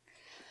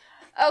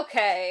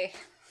 Okay.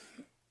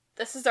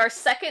 This is our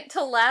second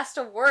to last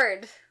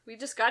award. We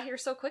just got here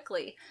so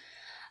quickly.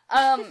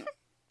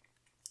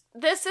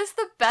 This is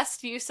the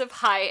Best Use of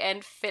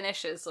High-End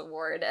Finishes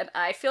award, and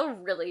I feel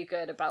really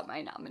good about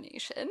my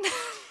nomination.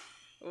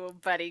 Oh,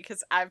 buddy,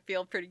 because I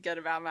feel pretty good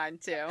about mine,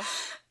 too.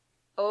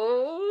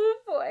 Oh,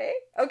 boy.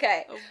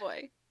 Okay. Oh,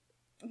 boy.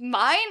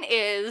 Mine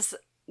is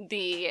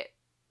the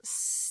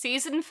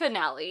season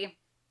finale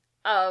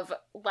of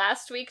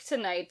Last Week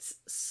Tonight's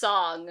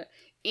song,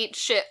 Eat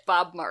Shit,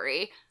 Bob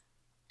Murray.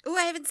 Oh,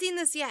 I haven't seen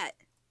this yet.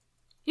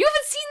 You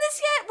haven't seen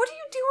this yet? What are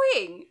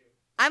you doing?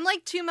 I'm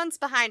like 2 months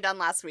behind on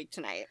Last Week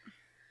Tonight.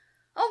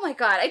 Oh my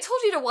god, I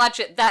told you to watch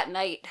it that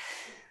night.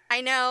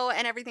 I know,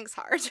 and everything's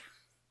hard.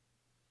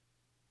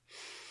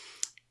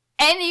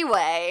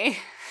 Anyway,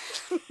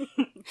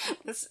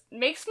 this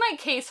makes my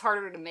case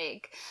harder to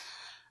make.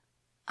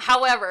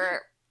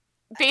 However,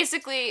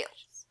 basically,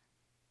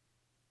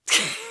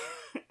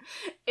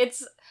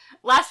 it's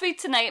Last Week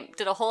Tonight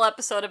did a whole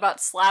episode about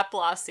slap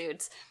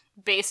lawsuits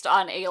based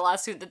on a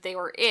lawsuit that they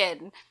were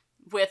in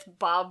with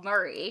Bob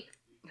Murray,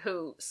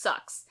 who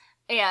sucks.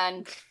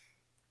 And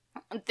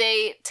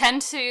they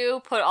tend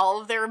to put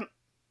all of their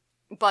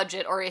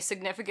budget, or a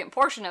significant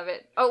portion of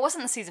it. Oh, it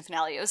wasn't the season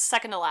finale, it was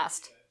second to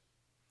last.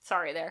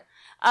 Sorry there.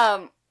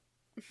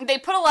 They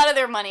put a lot of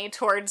their money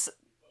towards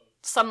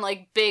some,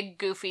 like, big,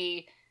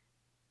 goofy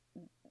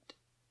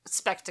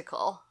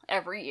spectacle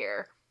every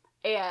year.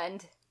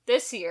 And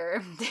this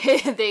year,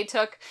 they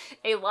took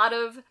a lot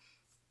of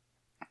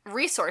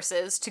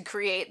resources to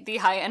create the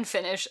high-end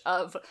finish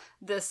of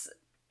this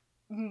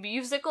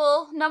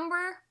musical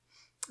number.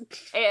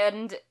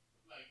 And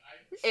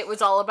it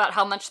was all about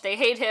how much they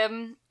hate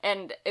him,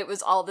 and it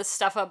was all this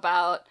stuff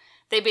about,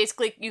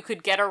 you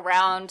could get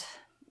around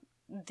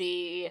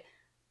the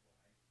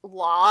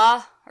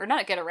law, or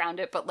not get around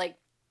it, but, like,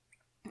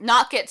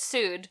 not get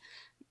sued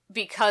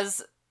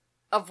because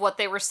of what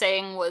they were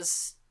saying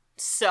was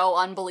so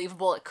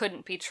unbelievable it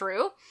couldn't be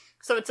true.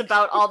 So it's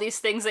about all these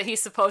things that he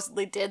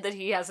supposedly did that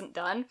he hasn't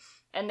done.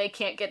 and they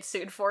can't get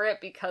sued for it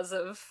because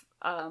of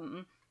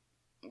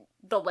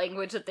the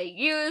language that they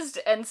used,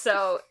 and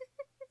so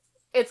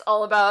it's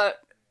all about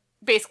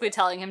basically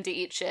telling him to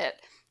eat shit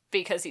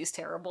because he's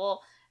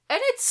terrible. And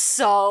it's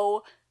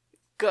so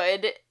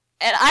good.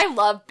 And I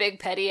love big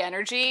petty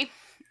energy,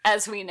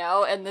 as we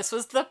know, and this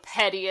was the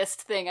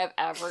pettiest thing I've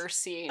ever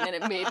seen, and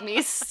it made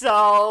me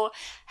so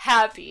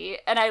happy.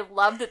 And I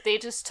love that they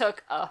just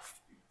took a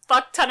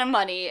fuck ton of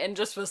money and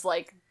just was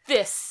like,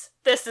 this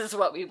is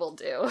what we will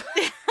do.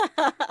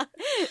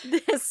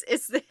 This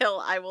is the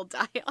hill I will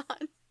die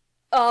on.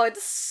 Oh,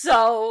 it's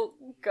so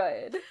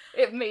good.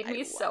 It made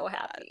me so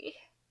happy.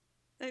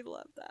 I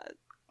love that.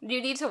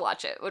 You need to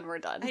watch it when we're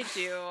done. I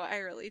do. I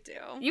really do.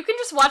 You can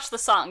just watch the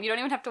song. You don't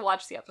even have to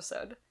watch the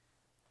episode.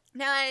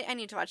 No, I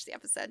need to watch the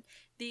episode.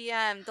 The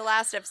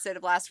last episode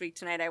of Last Week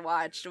Tonight I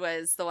watched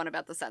was the one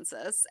about the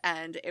census,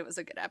 and it was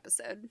a good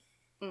episode.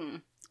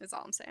 Is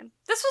all I'm saying.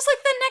 This was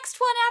like the next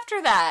one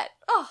after that.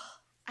 Oh,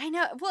 I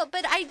know. Well,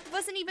 but I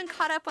wasn't even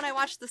caught up when I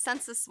watched the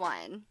census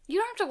one. you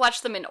don't have to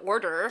watch them in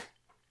order.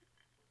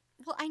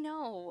 Well, I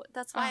know.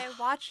 That's why I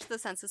watched the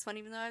census one,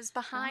 even though I was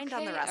behind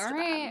on the rest of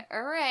them.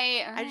 All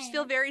right. I just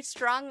feel very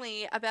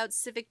strongly about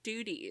civic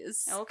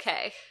duties.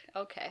 Okay.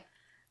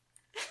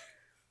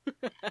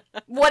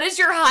 What is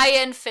your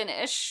high-end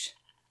finish?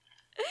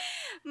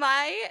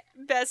 My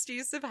best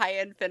use of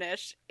high-end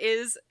finish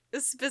is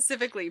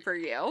specifically for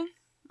you.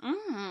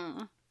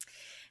 And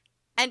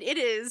it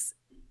is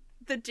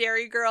the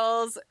Dairy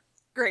Girls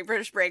Great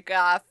British Break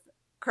Off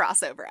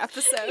crossover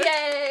episode.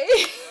 Yay!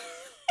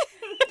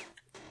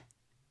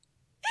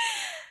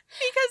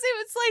 Because it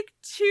was like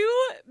two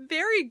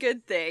very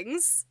good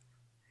things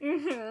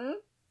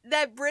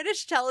that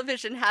British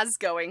television has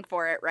going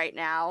for it right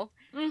now.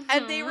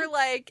 And they were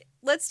like,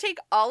 let's take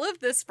all of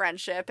this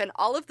friendship and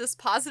all of this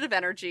positive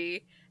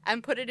energy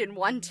and put it in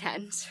one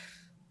tent.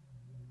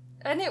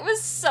 And it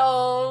was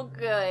so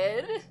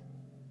good.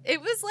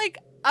 It was like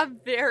a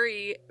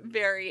very,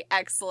 very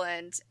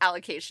excellent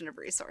allocation of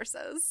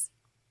resources.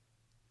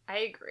 I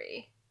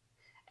agree.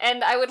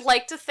 And I would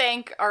like to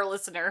thank our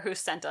listener who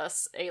sent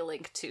us a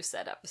link to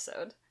said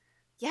episode.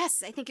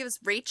 Yes, I think it was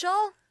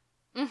Rachel.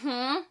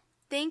 Mm-hmm.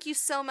 Thank you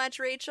so much,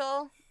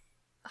 Rachel.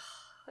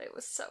 It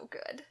was so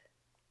good.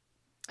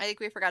 I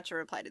think we forgot to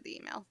reply to the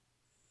email.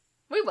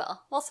 We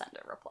will. We'll send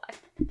a reply.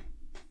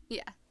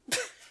 Yeah.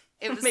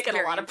 It was making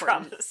a lot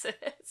important. of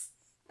promises.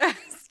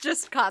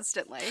 Just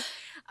constantly.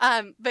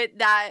 But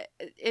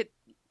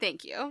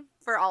thank you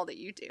for all that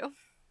you do.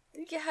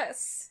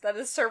 Yes, that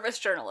is service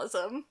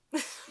journalism.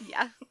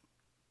 Yeah.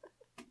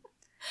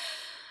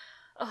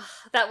 Oh,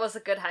 that was a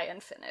good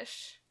high-end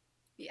finish.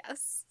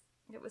 Yes.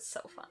 It was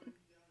so fun.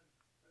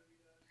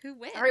 Who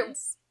wins? All right,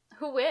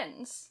 who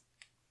wins?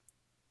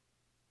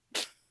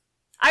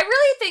 I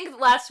really think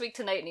Last Week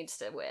Tonight needs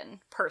to win,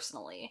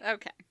 personally.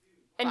 Okay.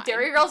 And Fine.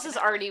 Dairy Girls has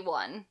already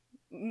won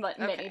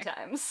many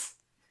times.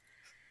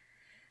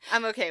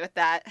 I'm okay with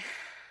that.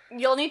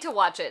 You'll need to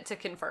watch it to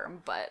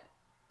confirm, but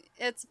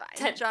It's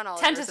fine. John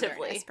Oliver is a very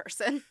nice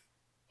person.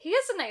 He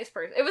is a nice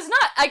person. It was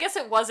not, I guess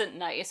it wasn't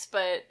nice,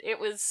 but it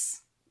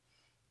was,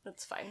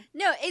 that's fine.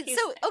 No,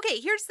 okay,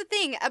 here's the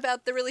thing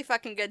about the really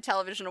fucking good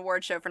television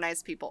award show for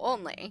nice people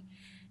only.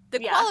 The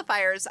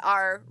qualifiers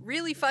are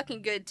really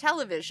fucking good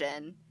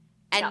television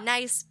and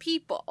nice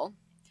people.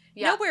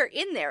 Yeah. Nowhere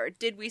in there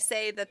did we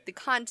say that the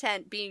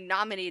content being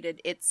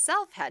nominated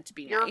itself had to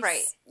be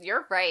nice.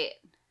 You're right.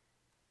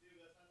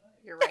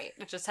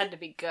 It just had to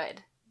be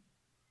good.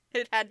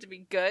 It had to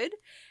be good,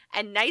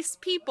 and nice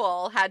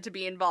people had to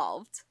be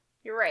involved.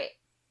 You're right.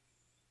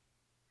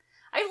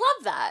 I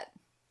love that.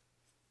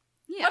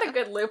 Yeah. What a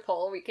good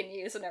loophole we can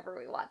use whenever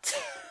we want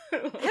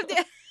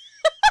to.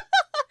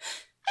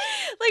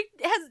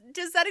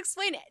 Does that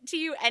explain to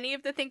you any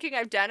of the thinking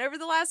I've done over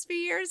the last few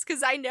years?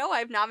 Because I know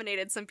I've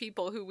nominated some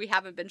people who we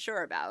haven't been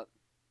sure about.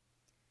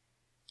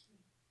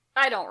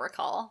 I don't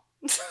recall.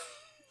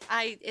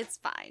 It's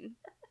fine.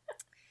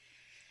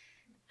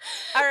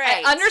 All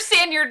right. I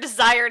understand your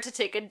desire to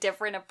take a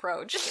different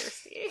approach,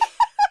 Kirsty.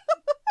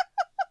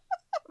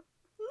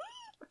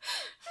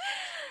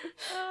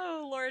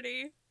 Oh,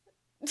 lordy.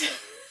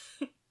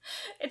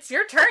 It's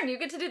your turn. You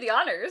get to do the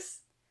honors.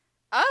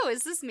 Oh,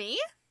 is this me?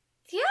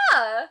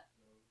 Yeah.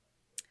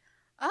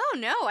 Oh,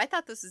 no. I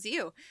thought this was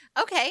you.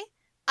 Okay.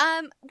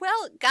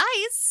 Well,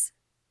 guys,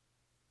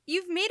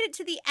 you've made it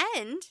to the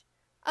end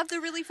of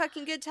the Really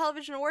Fucking Good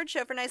Television Award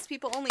Show for Nice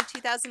People Only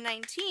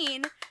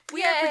 2019.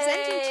 We are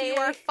presenting to you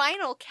our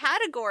final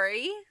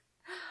category.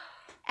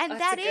 And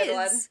that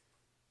is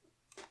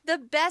the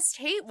Best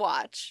Hate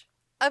Watch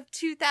of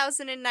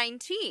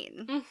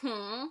 2019.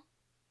 Mm-hmm.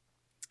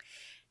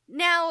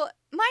 Now,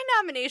 my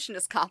nomination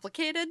is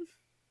complicated.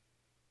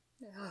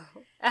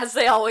 As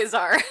they always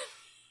are.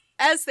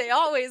 As they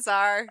always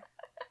are.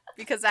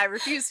 Because I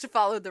refuse to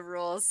follow the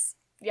rules.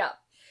 Yeah.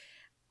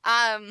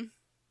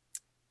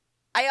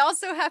 I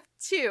also have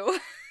two.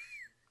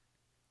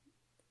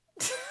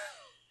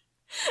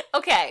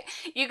 Okay,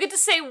 you get to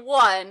say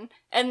one,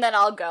 and then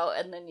I'll go,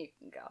 and then you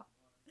can go.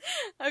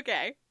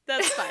 Okay,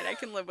 that's fine. I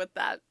can live with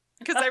that.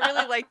 because I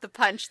really like the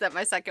punch that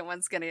my second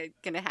one's gonna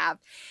have.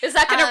 Is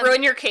that gonna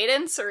ruin your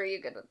cadence, or are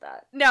you good with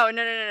that? No.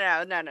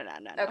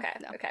 Okay.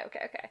 No.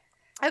 Okay.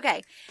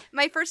 Okay,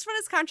 my first one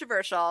is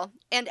controversial,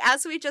 and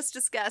as we just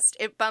discussed,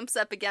 it bumps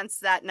up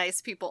against that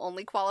nice people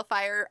only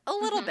qualifier a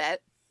little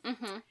bit.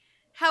 Mm-hmm.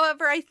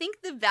 However, I think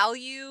the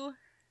value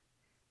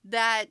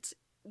that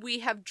we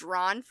have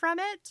drawn from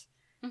it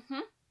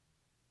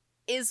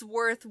is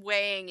worth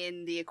weighing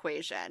in the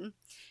equation.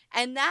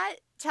 And that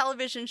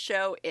television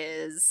show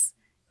is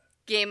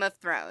Game of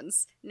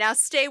Thrones. Now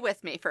stay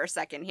with me for a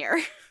second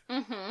here.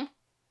 Mm-hmm.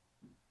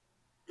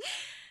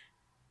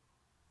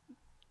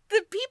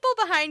 The people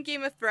behind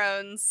Game of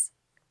Thrones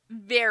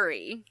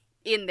vary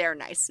in their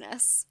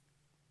niceness.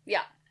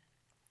 Yeah.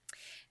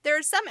 There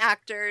are some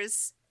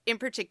actors in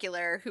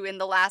particular who in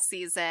the last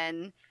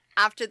season,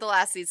 after the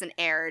last season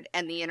aired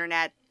and the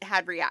internet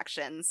had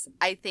reactions,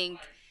 I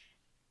think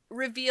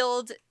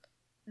revealed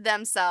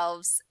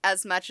themselves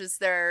as much as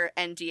their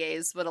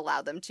NDAs would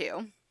allow them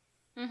to.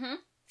 Mm-hmm.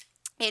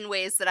 In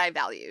ways that I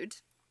valued.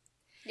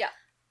 Yeah.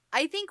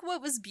 I think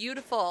what was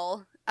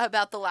beautiful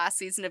about the last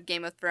season of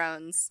Game of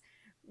Thrones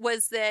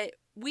was that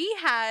we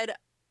had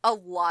a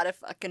lot of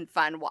fucking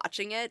fun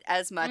watching it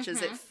as much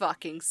as it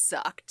fucking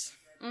sucked.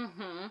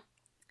 Mm-hmm.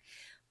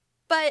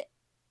 But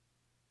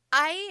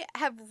I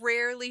have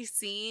rarely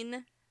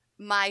seen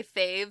my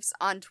faves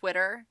on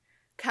Twitter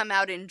come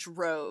out in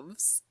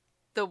droves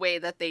the way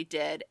that they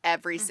did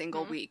every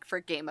single week for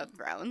Game of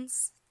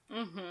Thrones.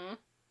 Mm-hmm.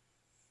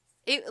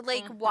 It,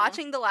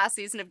 watching the last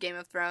season of Game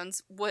of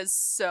Thrones was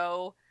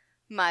so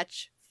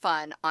much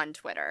fun on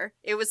Twitter.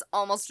 It was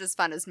almost as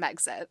fun as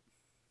Megxit.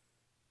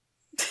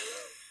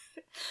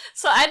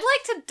 So I'd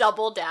like to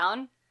double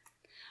down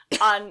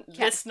on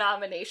this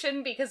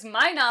nomination, because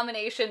my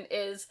nomination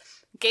is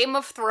Game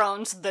of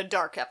Thrones: The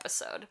Dark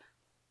Episode.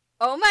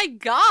 Oh my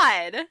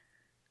god!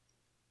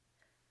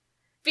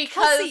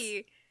 Because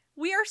Kelsey,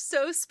 we are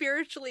so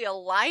spiritually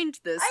aligned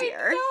this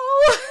year. I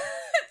know!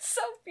 It's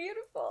so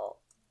beautiful.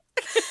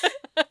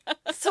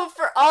 So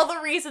for all the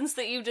reasons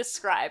that you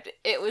described,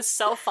 it was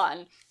so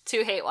fun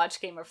to hate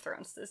watch Game of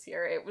Thrones this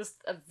year. It was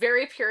a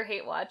very pure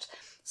hate watch.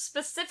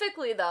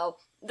 Specifically, though,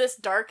 this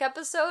dark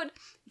episode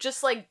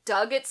just,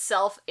 dug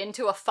itself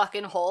into a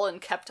fucking hole and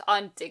kept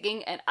on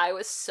digging, and I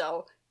was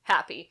so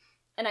happy.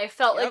 And I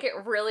felt like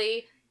it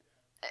really...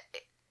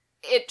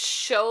 It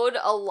showed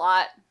a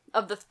lot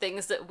of the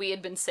things that we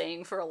had been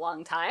saying for a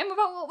long time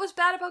about what was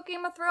bad about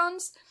Game of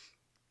Thrones.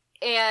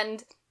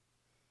 And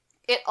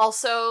it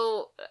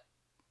also...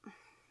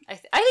 I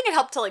think it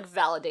helped to,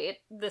 validate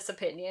this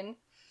opinion.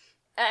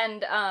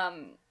 And,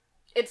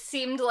 it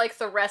seemed like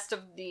the rest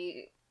of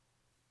the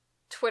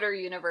Twitter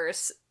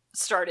universe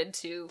started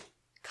to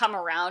come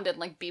around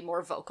and, be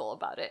more vocal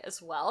about it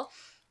as well.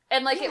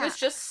 And, it was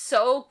just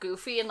so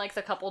goofy in,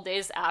 the couple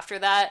days after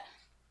that,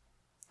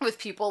 with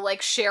people,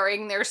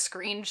 sharing their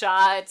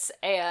screenshots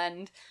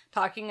and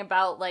talking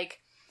about,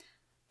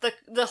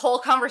 the whole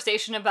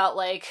conversation about,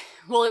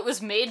 well, it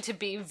was made to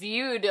be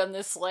viewed on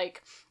this,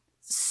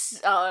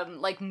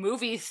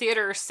 movie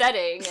theater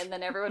setting, and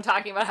then everyone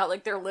talking about how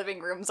their living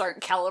rooms aren't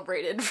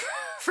calibrated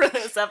for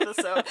this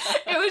episode.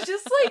 It was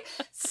just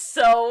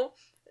so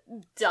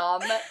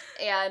dumb,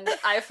 and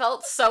I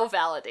felt so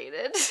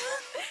validated.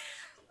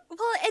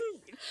 Well,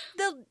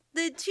 and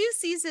the 2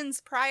 seasons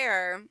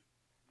prior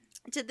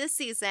to this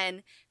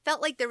season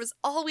felt like there was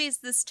always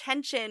this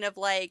tension of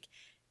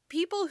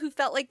people who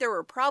felt like there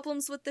were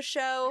problems with the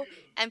show,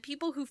 and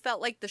people who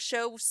felt like the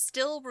show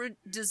still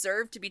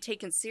deserved to be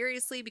taken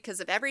seriously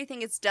because of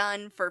everything it's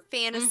done for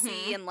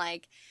fantasy, and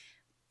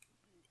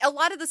a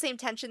lot of the same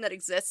tension that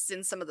exists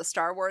in some of the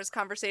Star Wars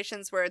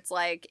conversations, where it's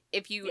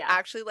if you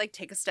actually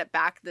take a step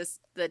back,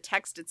 the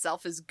text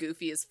itself is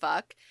goofy as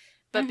fuck,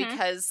 but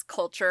because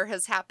culture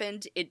has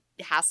happened, it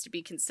has to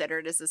be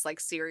considered as this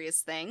serious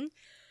thing.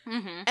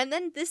 And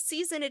then this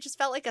season, it just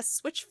felt like a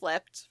switch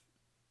flipped.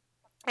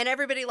 And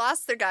everybody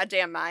lost their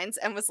goddamn minds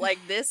and was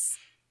this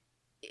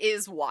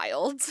is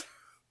wild.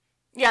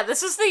 Yeah,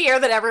 this was the year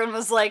that everyone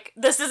was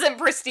this isn't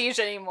prestige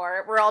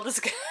anymore. We're all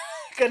just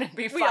gonna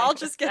be fun. We all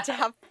just get to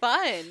have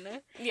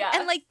fun. Yeah.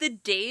 And the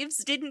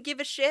Daves didn't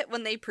give a shit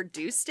when they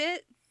produced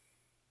it.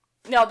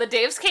 No, the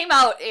Daves came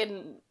out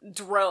in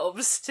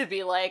droves to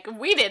be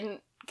we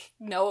didn't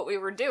know what we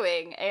were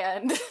doing,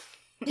 and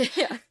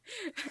yeah.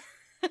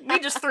 We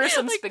just threw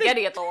some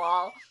spaghetti at the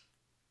wall.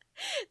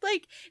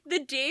 The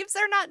Daves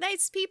are not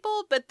nice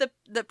people, but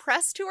the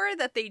press tour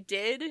that they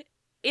did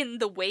in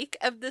the wake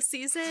of the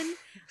season,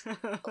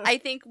 I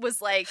think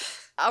was a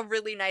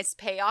really nice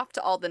payoff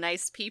to all the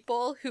nice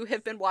people who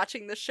have been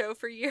watching the show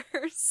for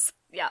years.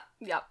 Yeah.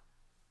 Yeah.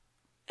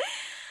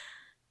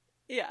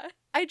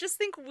 I just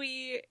think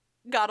we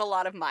got a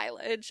lot of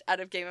mileage out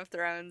of Game of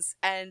Thrones,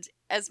 and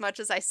as much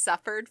as I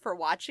suffered for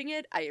watching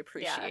it, I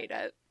appreciate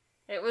it.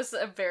 It was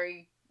a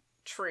very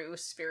true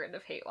spirit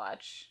of hate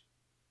watch.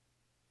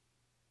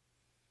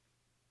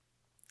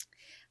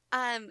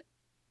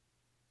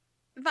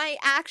 My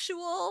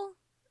actual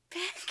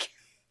pick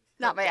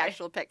Not my Okay.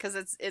 actual pick, because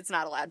it's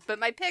not allowed. But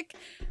my pick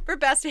for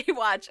best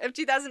watch of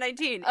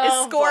 2019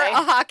 Oh, is Score, boy.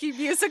 a hockey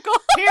musical.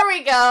 Here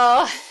we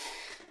go.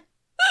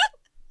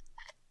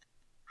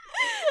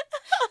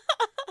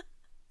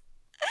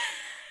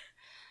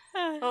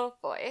 Oh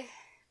boy.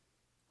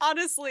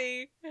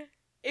 Honestly,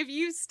 if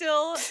you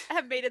still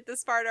have made it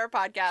this far in our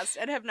podcast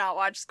and have not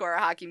watched Score,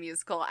 a hockey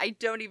musical, I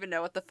don't even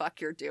know what the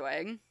fuck you're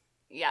doing.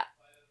 Yeah.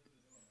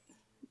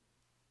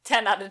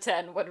 10 out of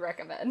 10 would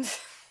recommend.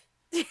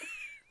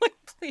 Like,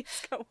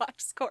 please go watch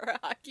Score, a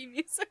hockey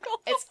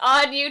musical. It's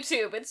on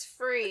YouTube. It's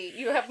free.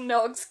 You have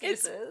no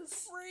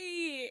excuses.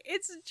 Free.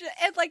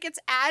 And like it's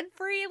ad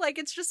free. Like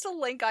it's just a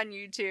link on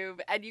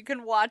YouTube, and you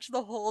can watch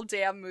the whole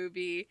damn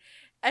movie.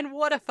 And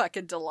what a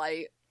fucking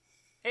delight!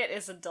 It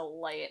is a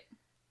delight.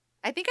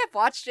 I think I've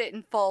watched it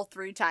in full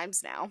 3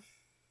 times now.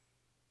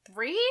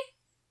 3?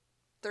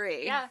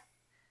 3. Yeah.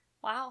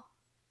 Wow.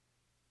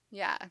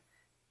 Yeah.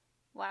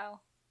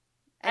 Wow.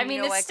 And I mean,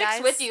 you know it what, sticks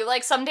guys? with you.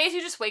 Like, some days you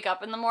just wake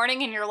up in the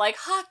morning and you're like,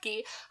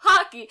 hockey,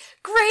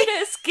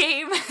 greatest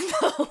game in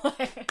the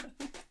land.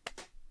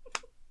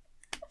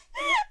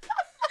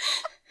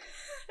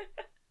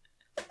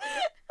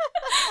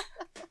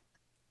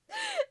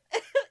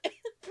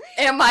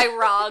 Am I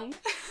wrong?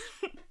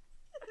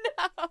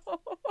 No.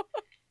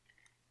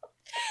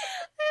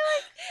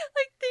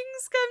 Like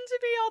things come to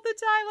me all the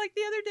time. Like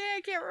the other day,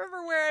 I can't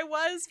remember where I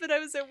was, but I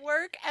was at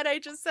work and I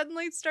just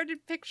suddenly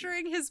started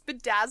picturing his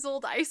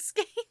bedazzled ice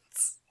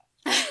skates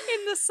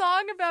in the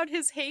song about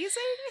his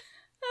hazing.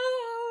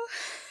 Oh.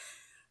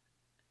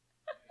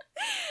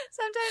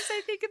 Sometimes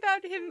I think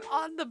about him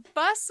on the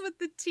bus with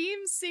the team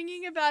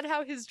singing about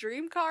how his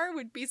dream car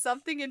would be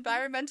something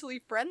environmentally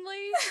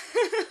friendly.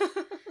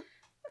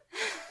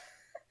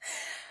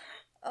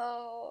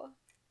 Oh.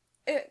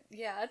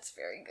 Yeah, it's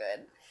very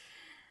good.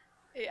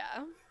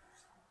 Yeah.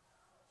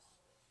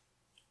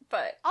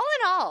 But, All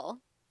in all,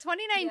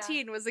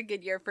 2019 was a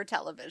good year for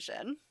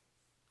television.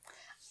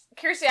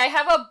 Kirsty, I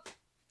have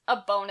a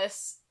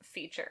bonus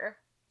feature.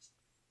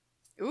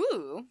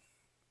 Ooh.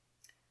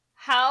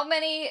 How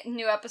many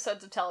new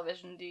episodes of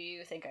television do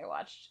you think I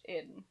watched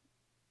in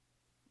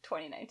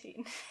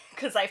 2019?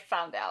 Because I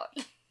found out.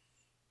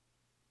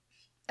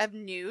 Of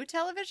new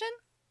television?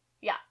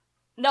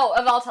 No,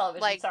 of all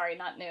television. Like- Sorry,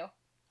 not new.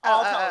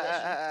 All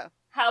television. Oh.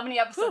 How many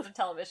episodes of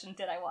television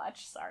did I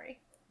watch? Sorry.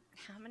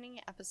 How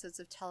many episodes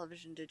of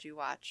television did you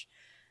watch?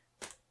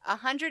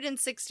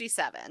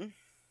 167.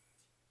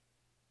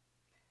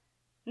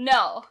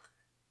 No.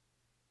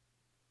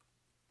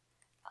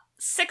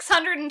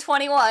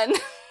 621.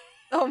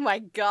 Oh my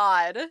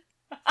god.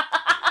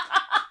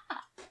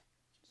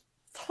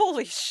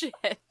 Holy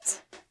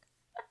shit.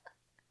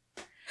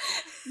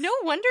 No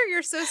wonder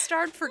you're so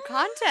starved for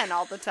content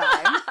all the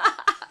time.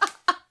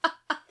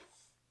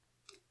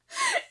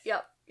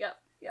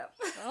 Yep.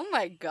 Oh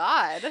my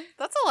god.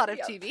 That's a lot of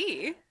Yep.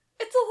 TV.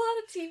 It's a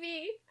lot of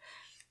TV.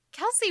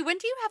 Kelsey, when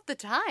do you have the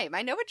time?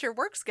 I know what your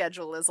work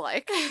schedule is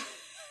like. It's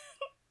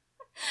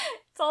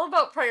all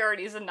about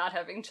priorities and not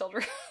having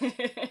children.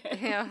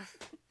 Yeah.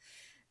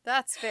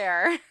 That's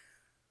fair.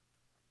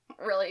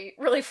 Really,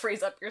 really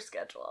frees up your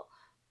schedule.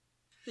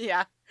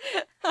 Yeah.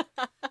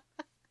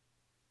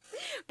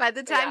 By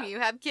the time Yeah. you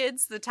have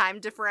kids, the time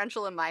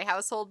differential in my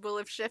household will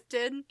have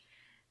shifted.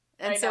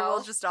 And I so we'll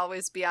know. just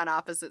always be on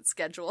opposite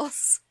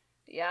schedules.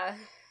 Yeah.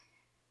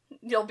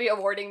 You'll be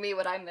awarding me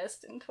what I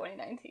missed in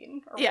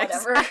 2019 or Yeah,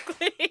 whatever.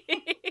 exactly.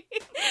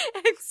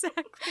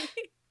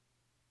 Exactly.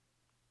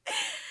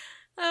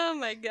 Oh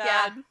my god.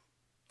 Yeah.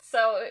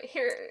 So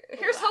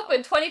here's Wow.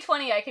 hoping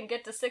 2020 I can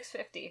get to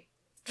 650.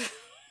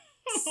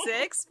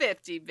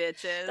 650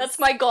 bitches. That's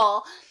my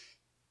goal.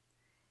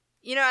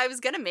 You know, I was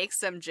gonna make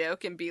some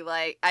joke and be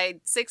like,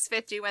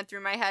 650 went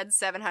through my head,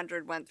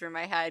 700 went through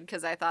my head,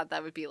 because I thought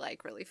that would be,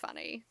 like, really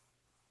funny.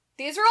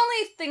 These are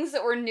only things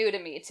that were new to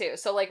me, too.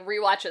 So, like,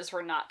 rewatches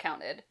were not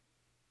counted.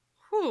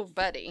 Whew,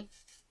 buddy.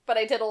 But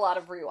I did a lot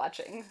of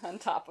rewatching on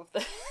top of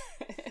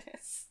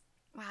this.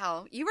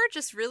 Wow, you were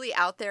just really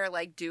out there,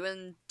 like,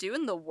 doing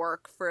the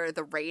work for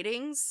the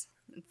ratings,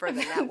 for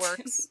the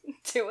networks.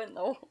 Doing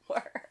the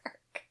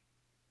work.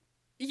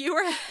 You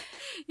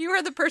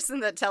were the person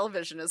that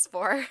television is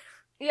for.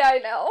 Yeah, I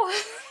know.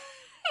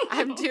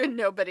 I'm doing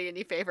nobody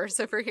any favors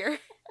over here.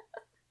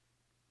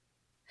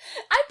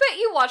 I bet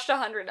you watched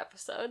 100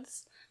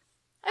 episodes.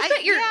 I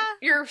bet you're yeah.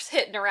 you're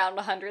hitting around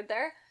 100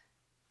 there.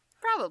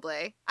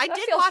 Probably. I That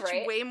did feels watch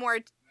right. way more.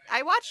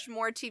 I watched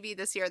more TV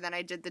this year than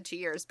I did the 2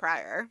 years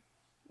prior.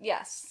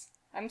 Yes.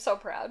 I'm so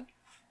proud.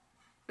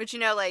 Which, you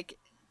know, like,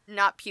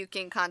 not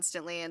puking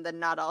constantly and then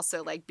not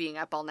also, like, being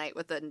up all night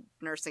with a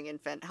nursing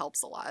infant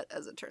helps a lot,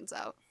 as it turns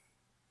out.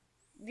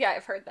 Yeah,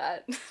 I've heard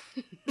that.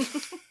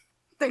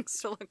 Things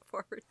to look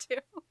forward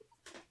to.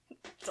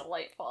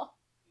 Delightful.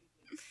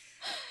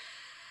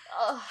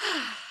 Ugh.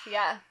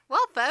 Yeah.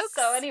 Well, folks.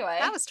 So anyway.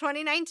 That was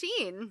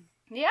 2019.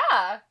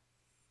 Yeah.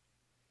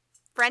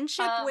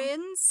 Friendship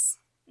wins.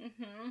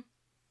 Mm-hmm.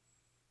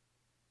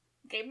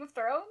 Game of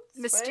Thrones?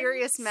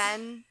 Mysterious wins?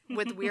 men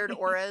with weird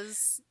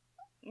auras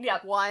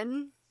Yep.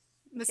 won.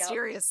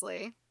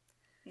 Mysteriously.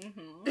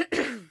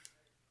 Mm-hmm.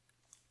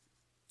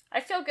 I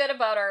feel good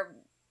about our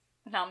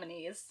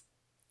nominees.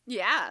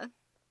 Yeah.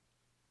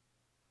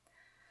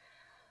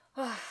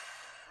 All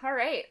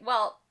right.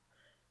 Well,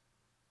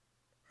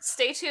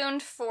 stay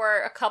tuned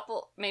for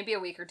maybe a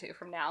week or two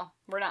from now.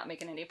 We're not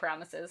making any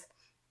promises.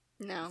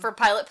 No. For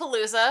Pilot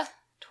Palooza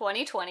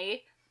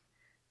 2020,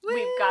 Woo!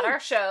 we've got our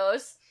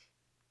shows.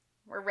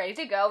 We're ready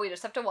to go. We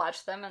just have to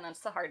watch them, and that's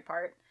the hard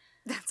part.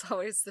 That's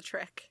always the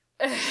trick.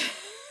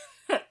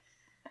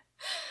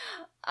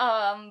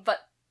 But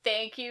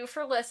thank you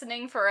for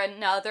listening for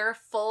another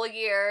full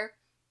year.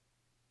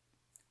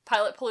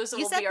 Pilot Palooza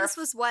You will said be our this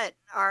was what?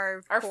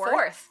 Our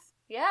fourth.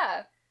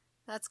 Yeah.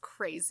 That's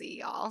crazy,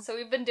 y'all. So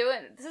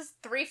this is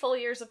 3 full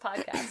years of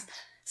podcasts.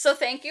 So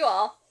thank you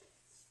all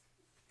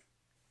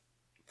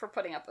for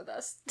putting up with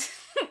us.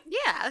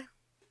 Yeah.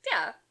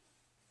 Yeah.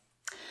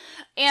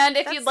 And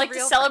if That's you'd like the to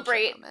real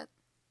celebrate friendship moment.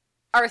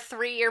 our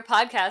 3-year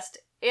podcast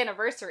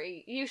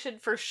anniversary, you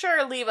should for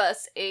sure leave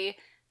us a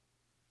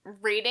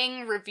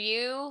rating,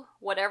 review,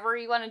 whatever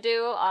you want to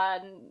do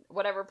on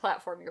whatever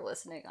platform you're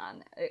listening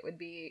on. It would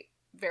be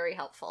very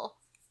helpful.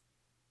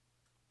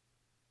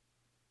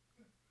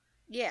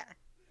 Yeah.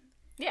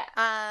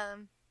 Yeah.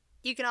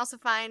 You can also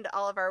find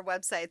all of our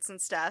websites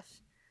and stuff.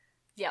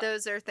 Yeah.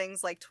 Those are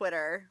things like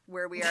Twitter,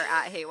 where we are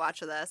at Hey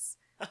Watch With Us,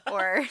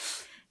 or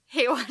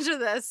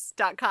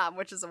heywatchwithus.com,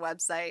 which is a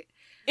website.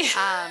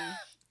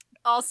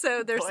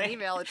 Also, there's an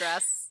email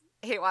address,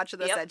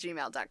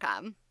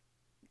 heywatchwithus@gmail.com.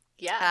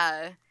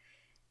 Yeah.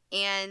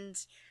 And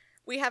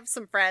we have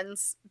some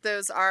friends.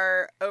 Those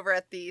are over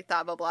at the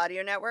Thought Bubble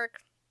Audio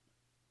Network.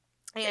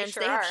 And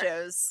sure they have are.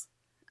 shows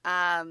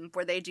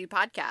where they do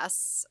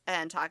podcasts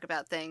and talk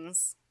about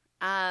things.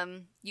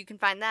 You can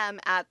find them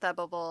at Thought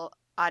Bubble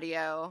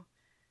Audio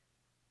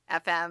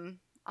FM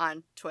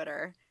on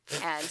Twitter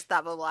and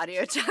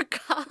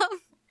thoughtbubbleaudio.com.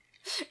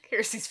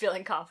 Kirsty's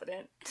feeling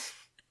confident.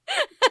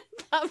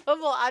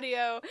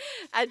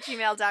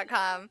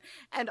 thoughtbubbleaudio@gmail.com.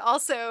 And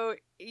also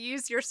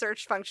use your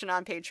search function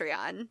on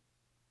Patreon.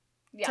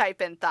 Yeah.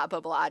 Type in Thought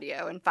Bubble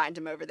Audio and find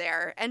them over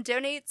there. And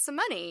donate some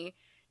money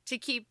to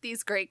keep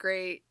these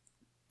great,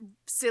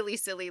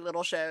 silly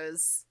little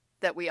shows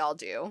that we all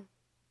do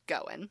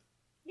going.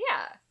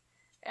 Yeah.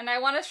 And I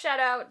want to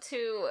shout out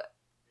to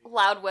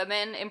Loud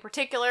Women, in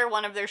particular,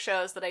 one of their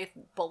shows that I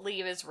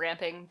believe is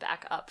ramping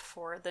back up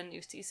for the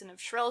new season of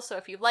Shrill. So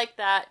if you like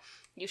that,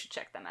 you should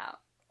check them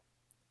out.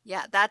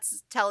 Yeah,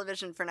 that's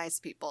television for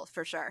nice people,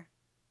 for sure.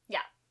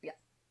 Yeah. Yeah.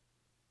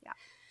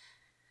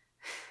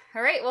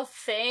 All right. Well,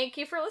 thank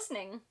you for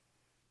listening.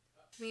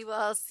 We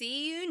will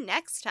see you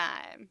next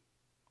time.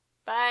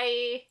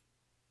 Bye.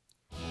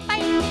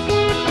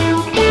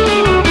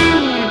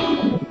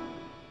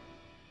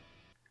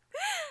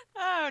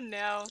 Oh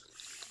no.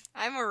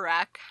 I'm a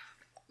wreck.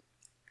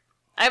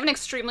 I have an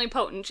extremely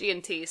potent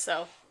G&T,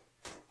 so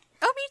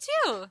Oh, me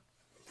too.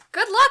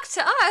 good luck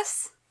to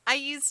us. I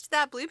used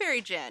that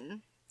blueberry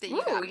gin that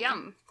you got Ooh, me.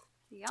 yum.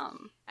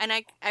 And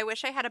I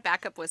wish I had a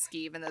backup whiskey,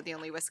 even though the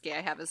only whiskey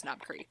I have is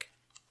Knob Creek.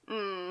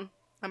 Mm,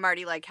 I'm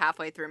already like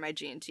halfway through my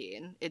G&T,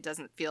 and it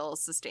doesn't feel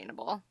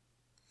sustainable.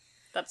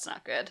 that's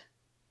not good.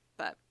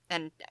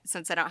 And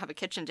since I don't have a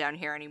kitchen down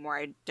here anymore,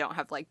 I don't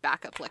have like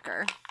backup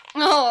liquor.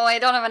 Oh, I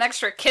don't have an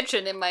extra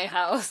kitchen in my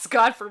house.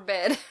 God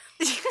forbid.